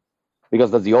farm, because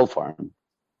that's the old farm,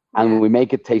 and we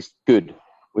make it taste good.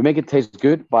 We make it taste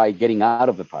good by getting out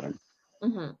of the pattern.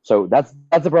 So that's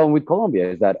the problem with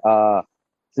Colombia, is that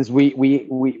since we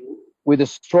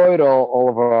destroyed all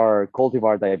of our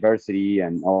cultivar diversity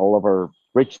and all of our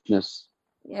richness,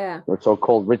 or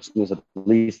so-called richness, at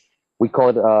least we call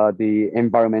it the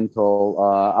environmental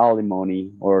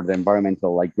alimony, or the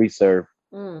environmental like reserve,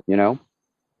 you know.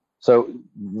 So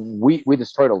we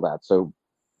destroyed all that, so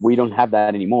we don't have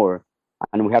that anymore,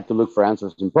 and we have to look for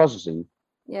answers in processing,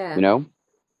 you know.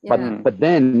 But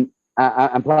then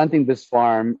I'm planting this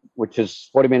farm, which is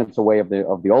 40 minutes away of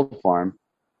the old farm.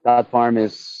 That farm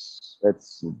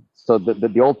so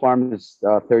the old farm is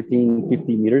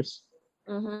 1350 meters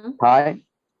high.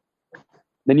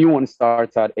 The new one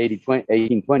starts at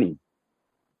 1820.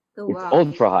 Oh, it's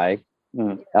ultra high.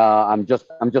 I'm just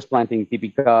planting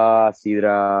Típica,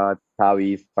 Sidra,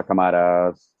 Tavis,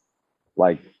 Pacamaras,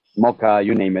 like Mocha,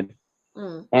 you name it.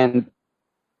 And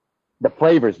the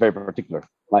flavor is very particular.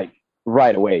 Like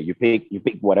right away, you pick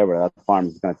whatever. That farm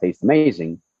is gonna taste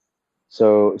amazing.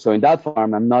 So in that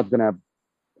farm, I'm not gonna.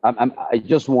 I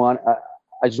just want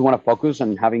to focus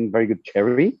on having very good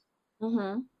cherry,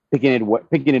 picking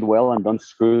it well, and don't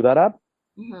screw that up.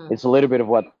 It's a little bit of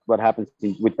what happens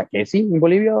with Taquesi in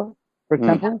Bolivia, for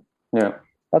example.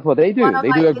 That's what they do.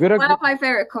 They do a good. It's one of my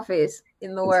favorite coffees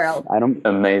in the world. I don't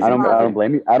Amazing. I don't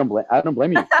blame you. I don't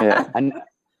blame you. Yeah.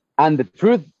 And the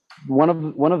truth, one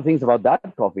of the things about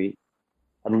that coffee,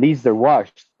 at least they're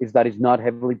washed, is that it's not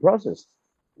heavily processed.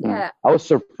 Yeah. I was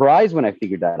surprised when I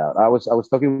figured that out. I was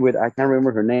talking with, I can't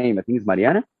remember her name. I think it's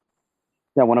Mariana.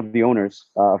 Yeah, one of the owners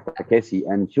of Takesi,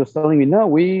 and she was telling me, no,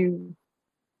 we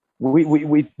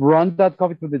run that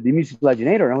coffee through the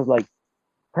demucilagenator, and I was like,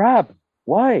 crap,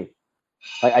 why?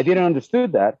 I didn't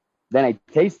understood that. Then I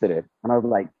tasted it, and I was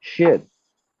like, shit,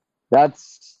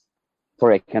 that's.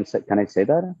 Sorry, can I say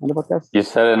that on the podcast? You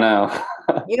said it now.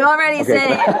 You already said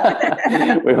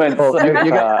it. We went so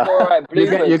far. All right,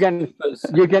 you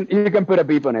can put a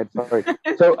beep on it. Sorry.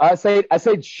 So I say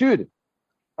should.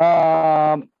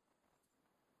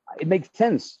 It makes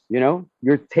sense.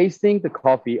 You're tasting the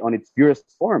coffee on its purest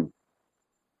form.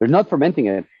 They're not fermenting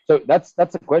it. So that's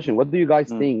a question. What do you guys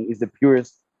think is the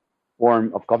purest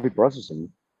form of coffee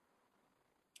processing?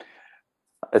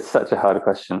 It's such a hard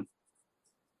question.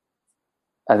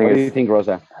 I think What do you think,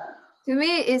 Rosa? To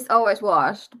me, it's always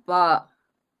washed, but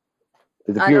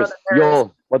Is the purest?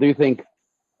 Yo, what do you think?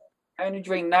 I only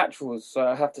drink naturals, so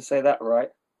I have to say that, right?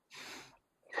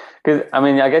 Because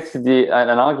I guess an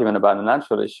argument about a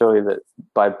natural is surely that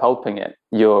by pulping it,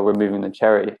 you're removing the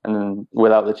cherry, and then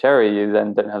without the cherry, you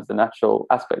then don't have the natural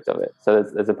aspect of it. So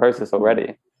there's a process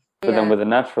already. But then with a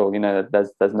natural,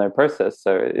 there's no process,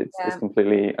 so it's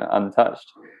completely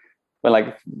untouched. But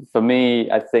like for me,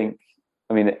 I think.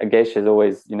 A geisha is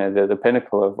always, the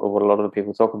pinnacle of what a lot of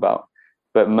people talk about.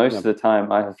 But most of the time,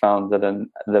 I have found that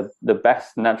the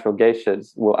best natural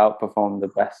geishas will outperform the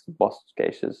best Bosch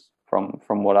geishas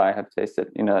from what I have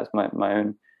tasted. That's my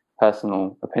own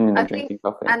personal opinion of drinking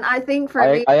coffee. And I think for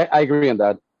me, I agree on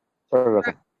that. Sorry,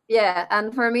 Rosa. Yeah,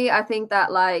 and for me, I think that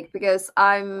because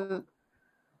I'm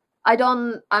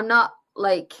not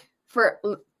for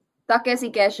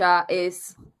Takesi geisha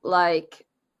is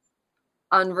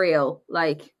unreal,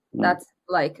 that's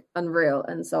unreal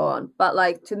and so on.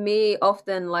 But to me,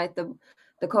 often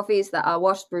the coffees that are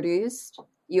wash produced,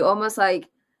 you almost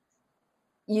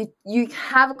you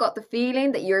have got the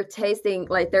feeling that you're tasting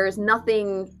there is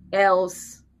nothing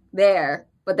else there.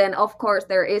 But then of course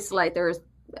there is there's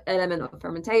element of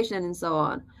fermentation and so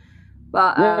on.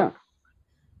 But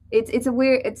it's a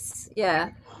weird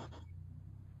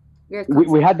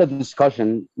we had that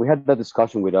discussion. We had that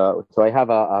discussion with so I have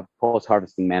a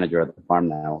post-harvesting manager at the farm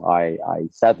now. I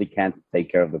sadly can't take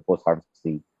care of the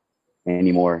post-harvesting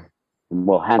anymore.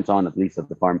 Well, hands-on at least at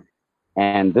the farm.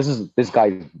 And this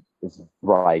guy is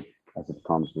bright as it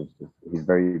comes. He's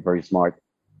very, very smart.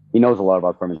 He knows a lot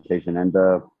about fermentation. And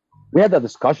we had that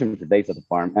discussion for days at the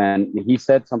farm, and he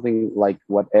said something like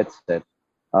what Ed said.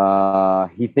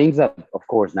 He thinks that of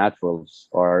course naturals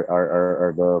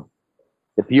are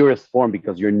the purest form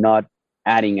because you're not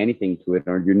adding anything to it,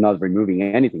 or you're not removing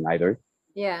anything either.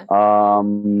 Yeah.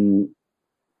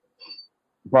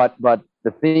 But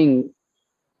the thing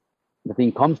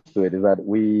comes to it is that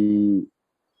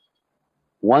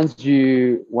once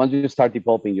you start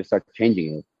depulping, you start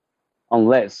changing it,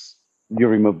 unless you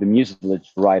remove the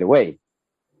mucilage right away.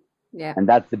 Yeah. And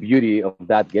that's the beauty of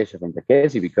that geisha from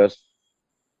Takesi, because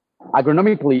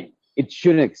agronomically it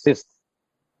shouldn't exist.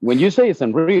 When you say it's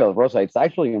unreal, Rosa, it's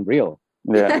actually unreal.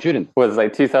 Yeah. It shouldn't. Was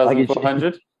it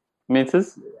 2,400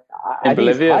 meters in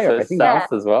Bolivia? Higher. So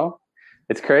south as well.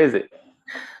 It's crazy.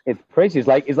 It's crazy.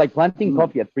 It's like planting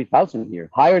coffee at 3,000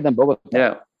 here, higher than Bogota.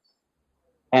 Yeah.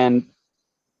 And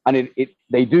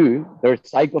they do. Their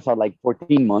cycles are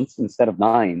 14 months instead of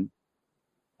 9,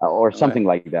 or something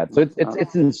like that. So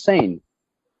it's insane.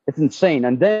 It's insane.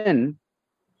 And then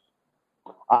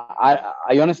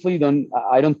I honestly don't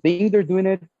think they're doing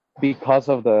it because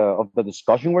of the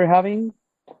discussion we're having.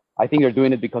 I think they're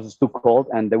doing it because it's too cold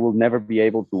and they will never be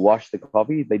able to wash the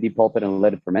coffee. They depulp it and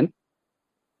let it ferment,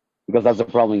 because that's a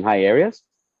problem in high areas.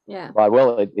 Yeah. But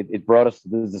it brought us to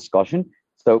this discussion.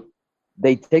 So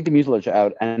they take the mucilage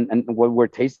out, and what we're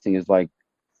tasting is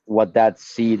what that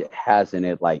seed has in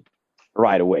it,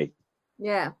 right away.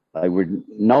 Yeah. We're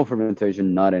no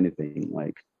fermentation, not anything.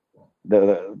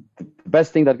 The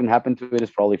best thing that can happen to it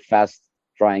is probably fast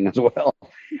drying as well,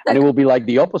 and it will be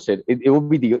the opposite. It will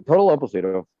be the total opposite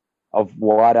of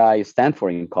what I stand for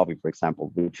in coffee, for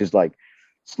example, which is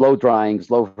slow drying,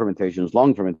 slow fermentations,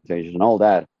 long fermentation, and all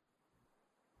that.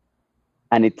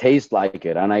 And it tastes like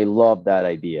it, and I love that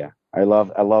idea. I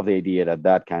love the idea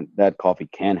that coffee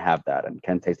can have that and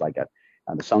can taste like that.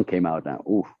 And the sun came out now.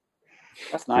 Ooh,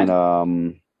 that's nice.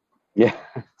 And yeah,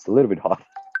 it's a little bit hot.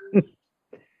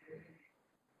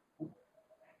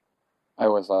 I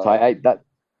was so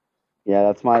Yeah,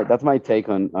 that's my take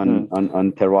on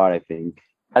terroir, I think.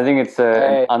 I think it's an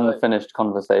Hey, unfinished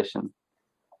conversation.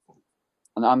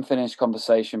 an unfinished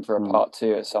conversation for a part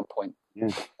 2 at some point.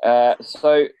 Yeah.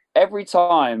 So every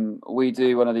time we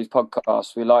do one of these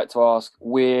podcasts, we like to ask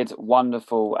weird,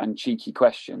 wonderful, and cheeky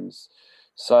questions.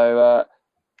 So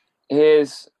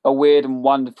here's a weird and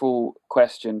wonderful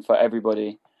question for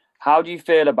everybody. How do you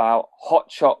feel about hot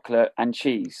chocolate and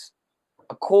cheese?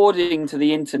 According to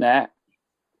the internet,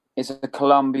 it's a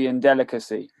Colombian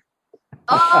delicacy.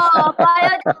 Oh,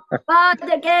 pão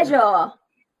de queijo.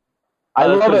 I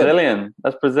That's love it. Brazilian.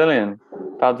 That's Brazilian.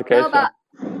 Pão de queijo. No, but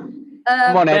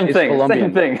Come on, Ed, Same it's thing.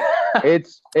 Colombian. Same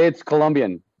thing. It's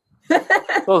Colombian.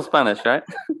 It's all Spanish, right?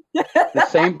 The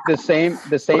same as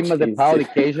the pão de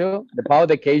queijo. The pão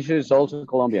de queijo is also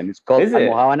Colombian. It's called Is it?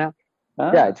 almohavana.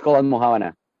 Ah, Yeah, it's called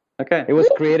almohavana. okay. It was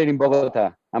created in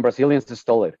Bogota, and Brazilians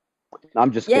stole it. No,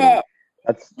 I'm just yeah.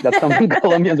 kidding. That's something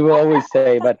Colombians will always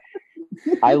say. But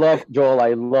I love Joel.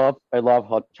 I love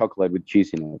hot chocolate with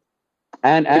cheese in it.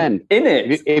 And In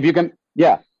it. if you can,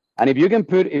 yeah, and if you can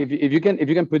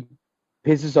put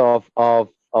pieces of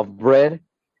bread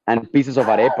and pieces of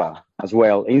arepa as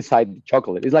well inside the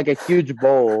chocolate. It's like a huge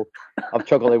bowl of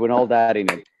chocolate with all that in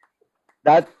it.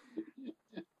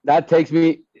 That takes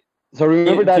me. So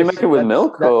remember that. Do you make it with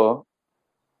milk or?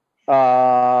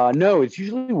 No, it's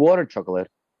usually water chocolate.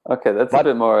 Okay, that's But a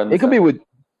bit more. It could be with.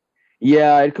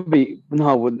 Yeah, it could be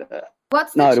no.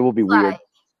 What's No, the it will be cheese weird. like?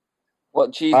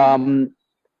 What cheese?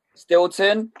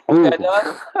 Stilton? Ooh.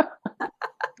 Cheddar?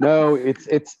 No, it's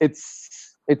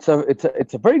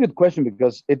a very good question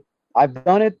because I've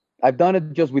done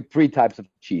it just with 3 types of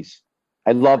cheese.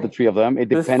 I love the 3 of them. It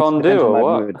This depends fondue on or my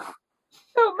what? mood.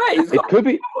 Oh, mate, it's It could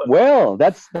be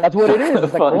that's what it is.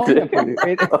 It's like Fondue.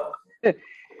 Colombian fondue.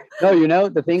 No, you know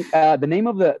the thing. The name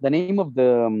of the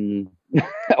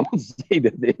I won't say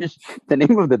the dish. The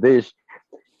name of the dish.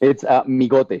 It's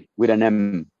migote with an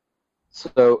M.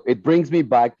 So it brings me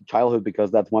back to childhood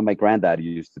because that's what my granddad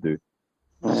used to do.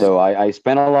 So I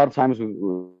spent a lot of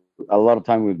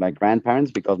time with my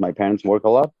grandparents because my parents work a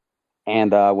lot.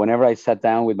 And whenever I sat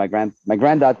down with my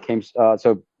granddad came.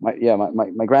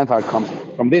 My grandfather comes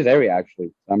from this area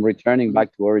actually. I'm returning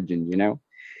back to origin, you know.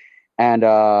 And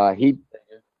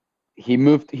he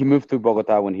moved to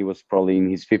Bogota when he was probably in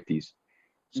his 50s.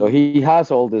 So he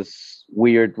has all this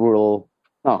weird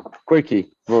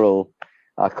quirky rural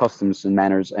customs and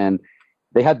manners. And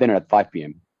they had dinner at 5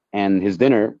 p.m. And his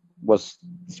dinner was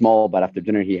small, but after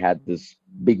dinner he had this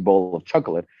big bowl of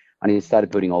chocolate, and he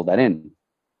started putting all that in.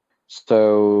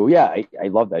 So yeah, I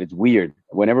love that. It's weird.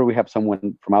 Whenever we have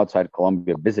someone from outside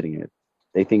Colombia visiting it,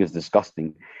 they think it's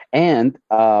disgusting. And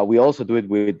we also do it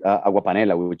with agua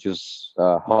panela, which is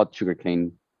hot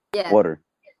sugarcane Yeah. water.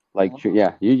 Like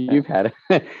you've had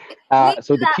it.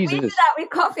 So the cheese we do is that with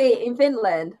coffee in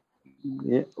Finland.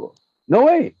 yeah. No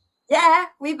way. Yeah,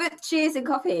 we put cheese in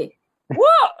coffee.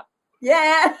 What?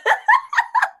 Yeah.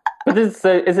 But is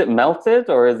it melted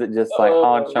or is it just like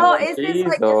hard Oh, chunks is of this cheese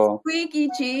like or? a squeaky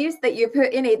cheese that you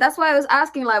put in it? That's why I was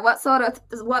asking, like, what sort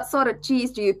of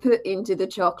cheese do you put into the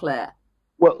chocolate?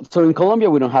 Well, so in Colombia,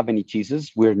 we don't have any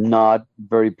cheeses. We're not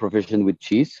very proficient with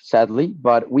cheese, sadly,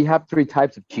 but we have 3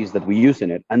 types of cheese that we use in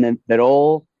it. And then they're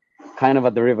all kind of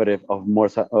a derivative of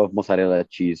mozzarella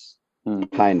cheese,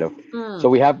 kind of. So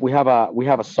we have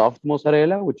a soft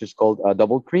mozzarella, which is called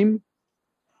double cream.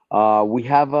 We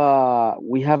have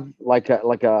like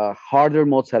a harder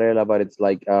mozzarella, but it's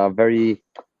like very,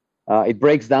 it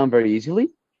breaks down very easily,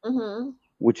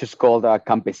 which is called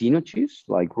campesino cheese,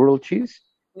 like rural cheese.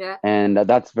 Yeah. And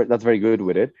that's very good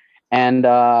with it. And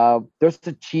there's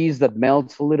the cheese that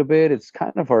melts a little bit. It's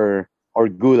kind of our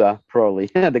Gouda, probably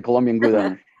the Colombian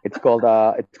Gouda. It's called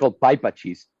paipa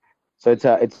cheese. So it's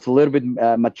a little bit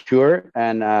mature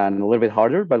and a little bit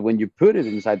harder. But when you put it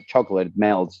inside chocolate, it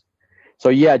melts. So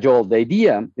yeah, Joel, the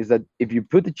idea is that if you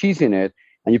put the cheese in it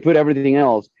and you put everything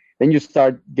else, then you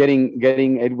start getting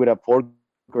it with a fork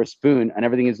or a spoon, and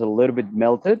everything is a little bit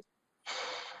melted.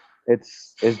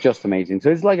 It's just amazing. So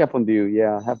it's like a fondue.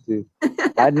 Yeah, I have to.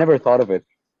 I'd never thought of it.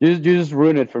 You just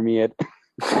ruined it for me, Ed.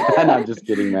 And I'm just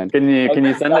kidding, man. Can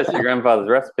you send us your grandfather's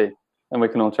recipe and we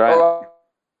can all try it?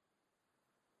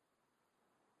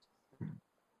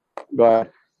 Go ahead.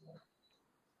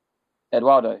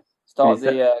 Eduardo, start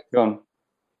the. Go on.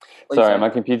 Sorry, my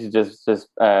computer just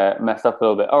messed up a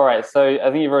little bit. All right, so I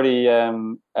think you've already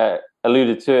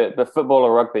alluded to it, but football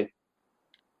or rugby?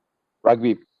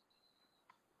 Rugby.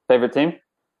 Favorite team?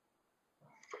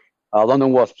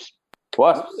 London Wasps.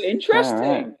 Wasps. Interesting.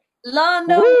 All right.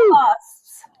 London Woo!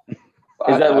 Wasps.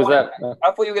 Was that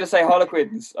I thought you were going to say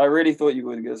Harlequins. I really thought you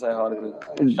were going to say Harlequins.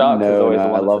 Sharks is always the I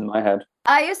one that's love in my head.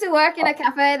 I used to work in a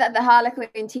cafe that the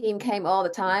Harlequin team came all the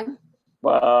time.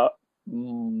 But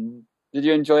did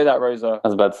you enjoy that, Rosa? I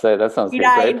was about to say that sounds like Did a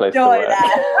I great place to enjoy work.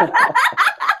 that?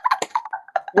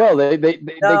 Well, they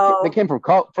No. came for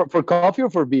coffee or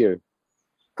for beer?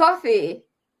 Coffee.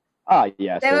 Ah,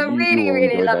 yeah. They so were you really, will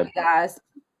really enjoy lovely that. guys.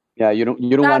 Yeah, you don't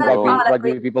Shout want out rugby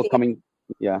Harlequin people team. coming.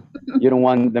 Yeah, you don't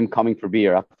want them coming for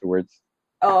beer afterwards.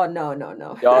 Oh no.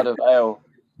 Yard of ale.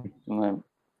 When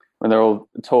they're all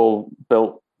tall,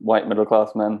 built, white middle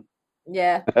class men.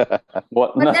 Yeah.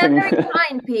 What? But they're Nothing. very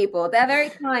kind people. They're very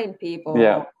kind people.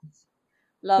 Yeah.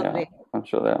 Lovely. Yeah, I'm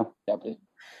sure they are. Lovely.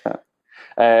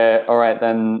 All right,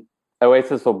 then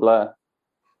Oasis or Blur?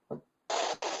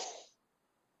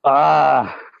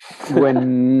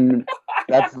 When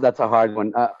that's a hard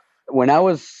one. When I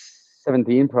was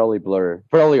 17, probably Blur,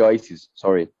 probably Oasis.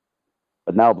 Sorry,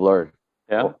 but now Blur.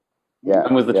 Yeah. Yeah.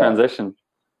 When was the transition?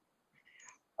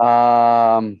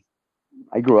 I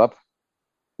grew up.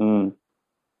 Stopped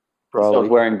Probably.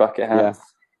 wearing bucket hats.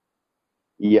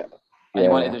 Yeah. And you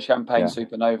wanted a champagne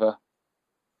supernova.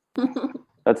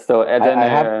 That's still. I don't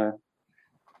I know.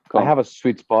 I have a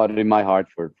sweet spot in my heart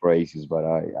for Oasis, but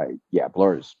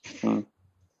Blur is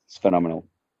it's phenomenal.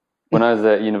 When I was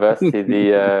at university,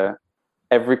 the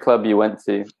every club you went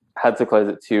to had to close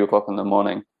at 2:00 in the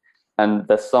morning, and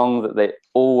the song that they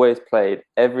always played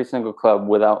every single club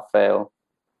without fail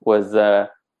was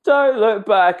 "Don't Look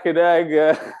Back in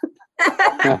Anger."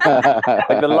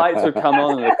 Like the lights would come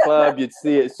on in the club, you'd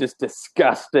see it's just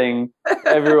disgusting.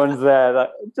 Everyone's there,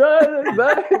 like "Don't Look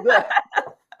Back in Anger."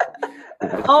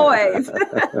 Always.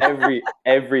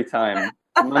 every time,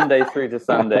 Monday through to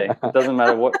Sunday. It doesn't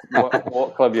matter what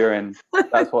club you're in.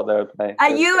 That's what they would play.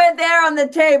 And you were there on the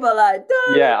table, like.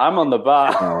 Yeah, I'm on the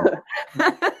bar.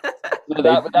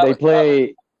 They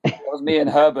play. That was me and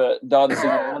Herbert dancing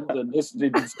in London,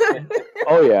 listening to it.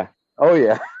 Oh yeah.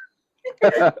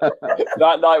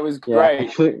 That night was great.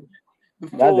 Actually,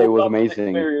 that day was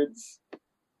amazing. Experience.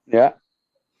 Yeah.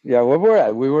 Where were we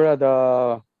at? We were at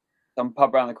Some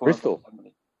pub around the corner. Bristol.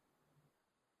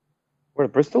 We're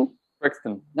at Bristol?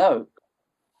 Brixton. No,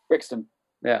 Brixton.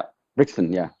 Yeah.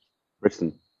 Brixton, yeah.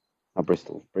 Brixton. Not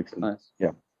Bristol. Brixton. Nice.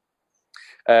 Yeah.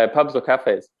 Pubs or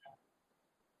cafes?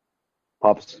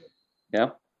 Pubs.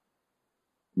 Yeah.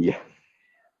 Yeah.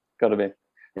 Gotta be.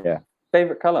 Yeah.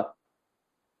 Favorite color?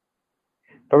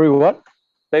 Sorry, what?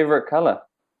 Favorite color?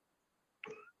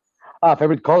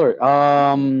 Favorite color.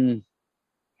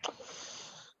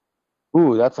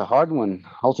 Ooh, that's a hard one.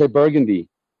 I'll say burgundy.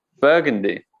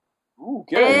 Burgundy. Ooh,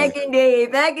 good.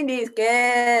 Burgundy is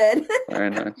good. Very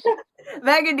nice.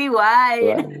 Burgundy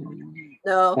white.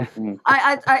 No,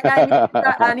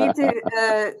 I need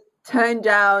to tone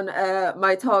down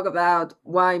my talk about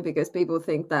wine because people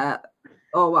think that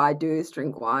all I do is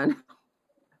drink wine.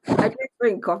 I do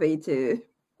drink coffee too.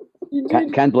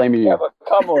 Can't blame you. Yeah, but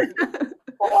come on.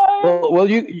 Well,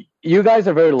 you guys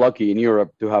are very lucky in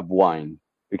Europe to have wine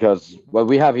because what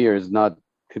we have here is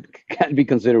can't be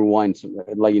considered wines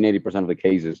like in 80% of the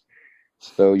cases.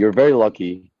 So you're very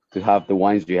lucky to have the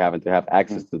wines you have and to have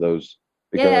access to those.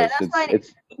 Because yeah,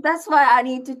 that's why I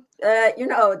need to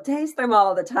taste them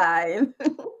all the time.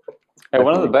 Hey,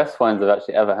 one of the best wines I've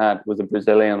actually ever had was a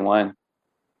Brazilian wine.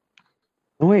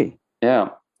 No way. Yeah,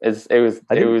 it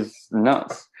was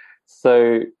nuts.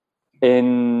 So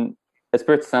in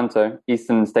Espírito Santo,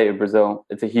 eastern state of Brazil,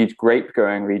 it's a huge grape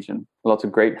growing region, lots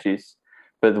of grape juice.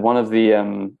 But one of the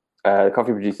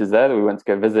coffee producers there that we went to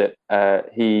go visit,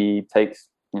 he takes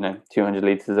 200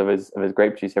 liters of his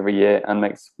grape juice every year and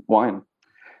makes wine.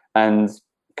 And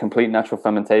complete natural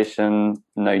fermentation,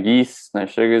 no yeast, no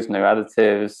sugars, no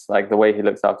additives. Like the way he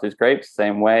looks after his grapes,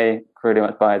 same way, pretty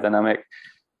much biodynamic.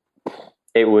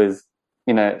 It was,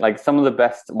 like some of the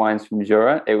best wines from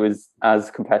Jura. It was as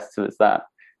competitive as that.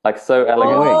 Like so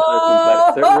elegant, so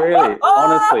complex. So really,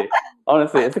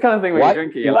 honestly, it's the kind of thing when you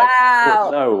drink it, you're like,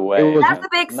 no way. That's a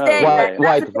big statement. White,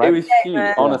 right? It was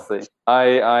huge, honestly.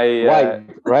 White,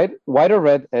 right? White or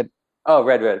red? Oh,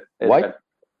 red. It's white?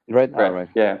 Red? Red. Oh, right.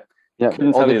 Yeah.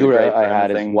 Couldn't all the Jura I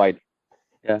had is white.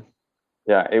 Yeah.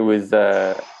 It was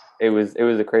a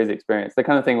crazy experience. The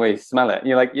kind of thing where you smell it,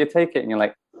 you take it and you're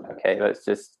like, okay, let's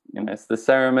just, it's the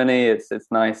ceremony. It's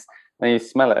nice. And you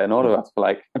smell it, and all of us were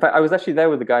like, in fact, I was actually there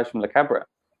with the guys from La Cabra,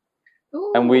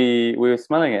 and we were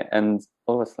smelling it, and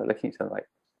all of us looking at each other like,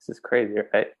 this is crazy,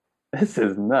 right? This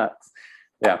is nuts.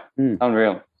 Yeah,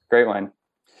 unreal. Great wine.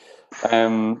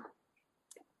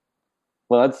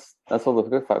 Well, that's all the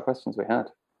good 5 questions we had.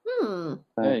 Hmm.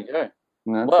 So, There you go.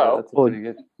 That's pretty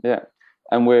good. Yeah.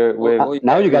 and we're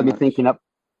now you got me much- thinking up.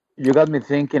 You got me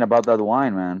thinking about that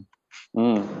wine, man.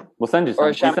 We'll send you Or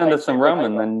a some. You send us some champagne rum,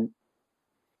 and then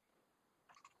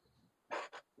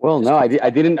Well, no, I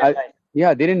didn't. I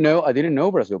didn't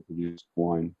know Brazil produced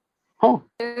wine. Huh.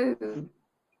 Ooh.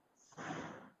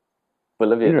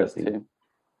 Bolivia does Interesting. too.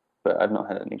 But I've not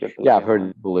had any good. Yeah, I've Bolivian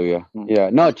heard Bolivia. Mm. Yeah,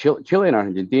 no, Chile and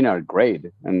Argentina are great,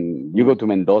 and you go to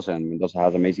Mendoza, and Mendoza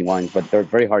has amazing wines, but they're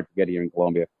very hard to get here in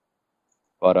Colombia.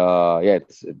 But yeah,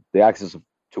 it's the access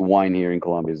to wine here in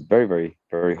Colombia is very, very,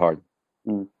 very hard.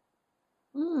 Hmm.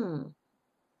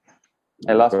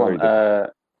 Hey, last Very one.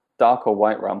 difficult. Dark or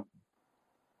white rum?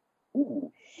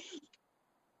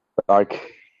 Dark.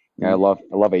 Yeah, I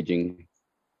love aging.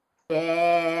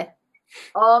 Yeah.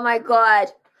 Oh my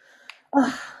god.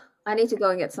 Ugh, I need to go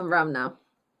and get some rum now.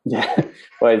 Yeah.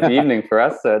 Well, it's the evening for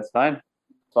us, so it's fine.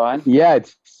 Fine. Yeah,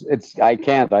 it's I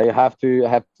can't. I have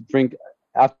to drink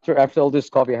after all this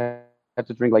coffee. I have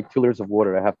to drink like 2 liters of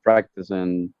water. I have practice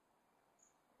in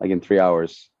 3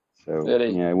 hours. So Really?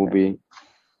 yeah, it will be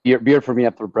beer for me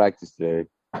after practice today.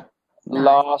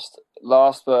 Nice.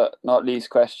 Last but not least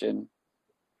question.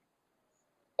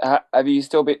 Have you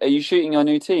still been? Are you shooting your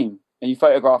new team? Are you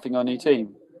photographing your new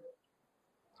team?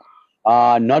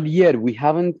 Not yet. We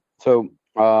haven't. So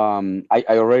I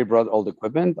already brought all the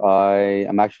equipment. I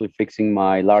am actually fixing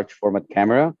my large format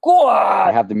camera.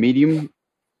 I have the medium.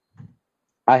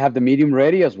 I have the medium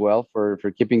ready as well for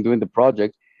doing the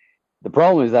project. The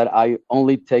problem is that I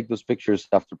only take those pictures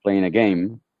after playing a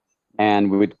game,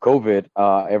 and with COVID,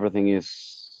 everything is,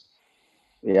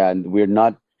 yeah, and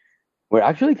we're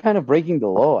actually kind of breaking the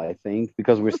law, I think,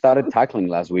 because we started tackling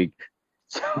last week,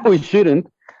 so we shouldn't.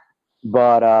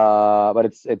 But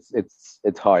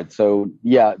it's hard. So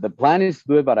yeah, the plan is to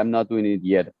do it, but I'm not doing it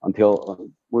yet until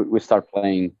we start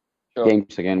playing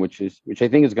games again, which I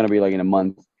think is going to be like in a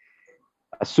month.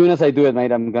 As soon as I do it,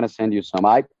 mate, I'm gonna send you some.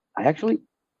 I'm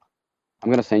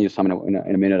gonna send you some in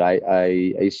a minute.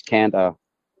 I scanned a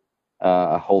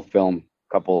whole film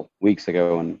a couple weeks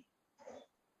ago, and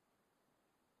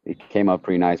it came out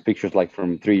pretty nice. Pictures like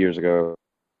from 3 years ago.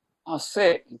 Oh,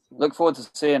 sick! Look forward to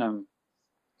seeing them.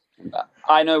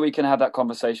 I know we can have that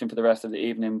conversation for the rest of the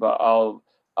evening, but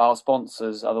our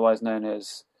sponsors, otherwise known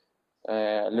as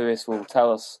Lewis, will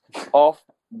tell us off.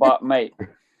 But mate,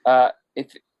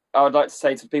 if I would like to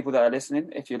say to people that are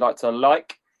listening, if you'd like to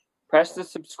press the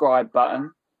subscribe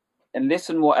button and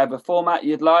listen whatever format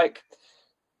you'd like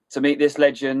to meet this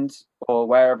legend or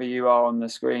wherever you are on the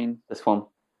screen. This one.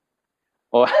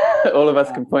 Or all of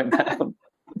us can point down.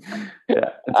 Yeah.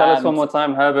 And tell us one more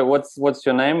time, Herbert, what's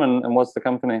your name and what's the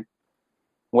company?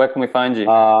 Where can we find you?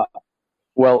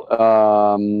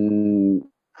 Well,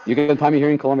 you can find me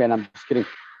here in Colombia, and I'm just kidding.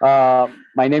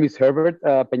 My name is Herbert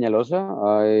Peñalosa.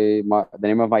 The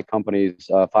name of my company is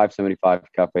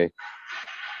 575 Cafe.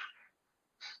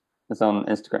 It's on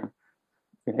Instagram.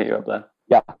 We can hit you up there.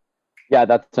 Yeah,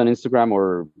 that's on Instagram,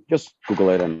 or just Google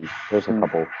it, and there's a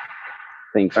couple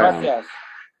things.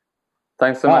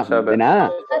 Thanks so much, Herbert. De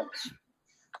nada.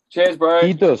 Cheers, bro.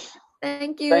 Quitos.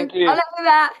 Thank you. Thank you. I'll let you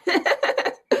back.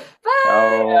 Bye.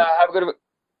 Oh. Yeah, have a good.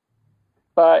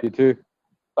 Bye. You too.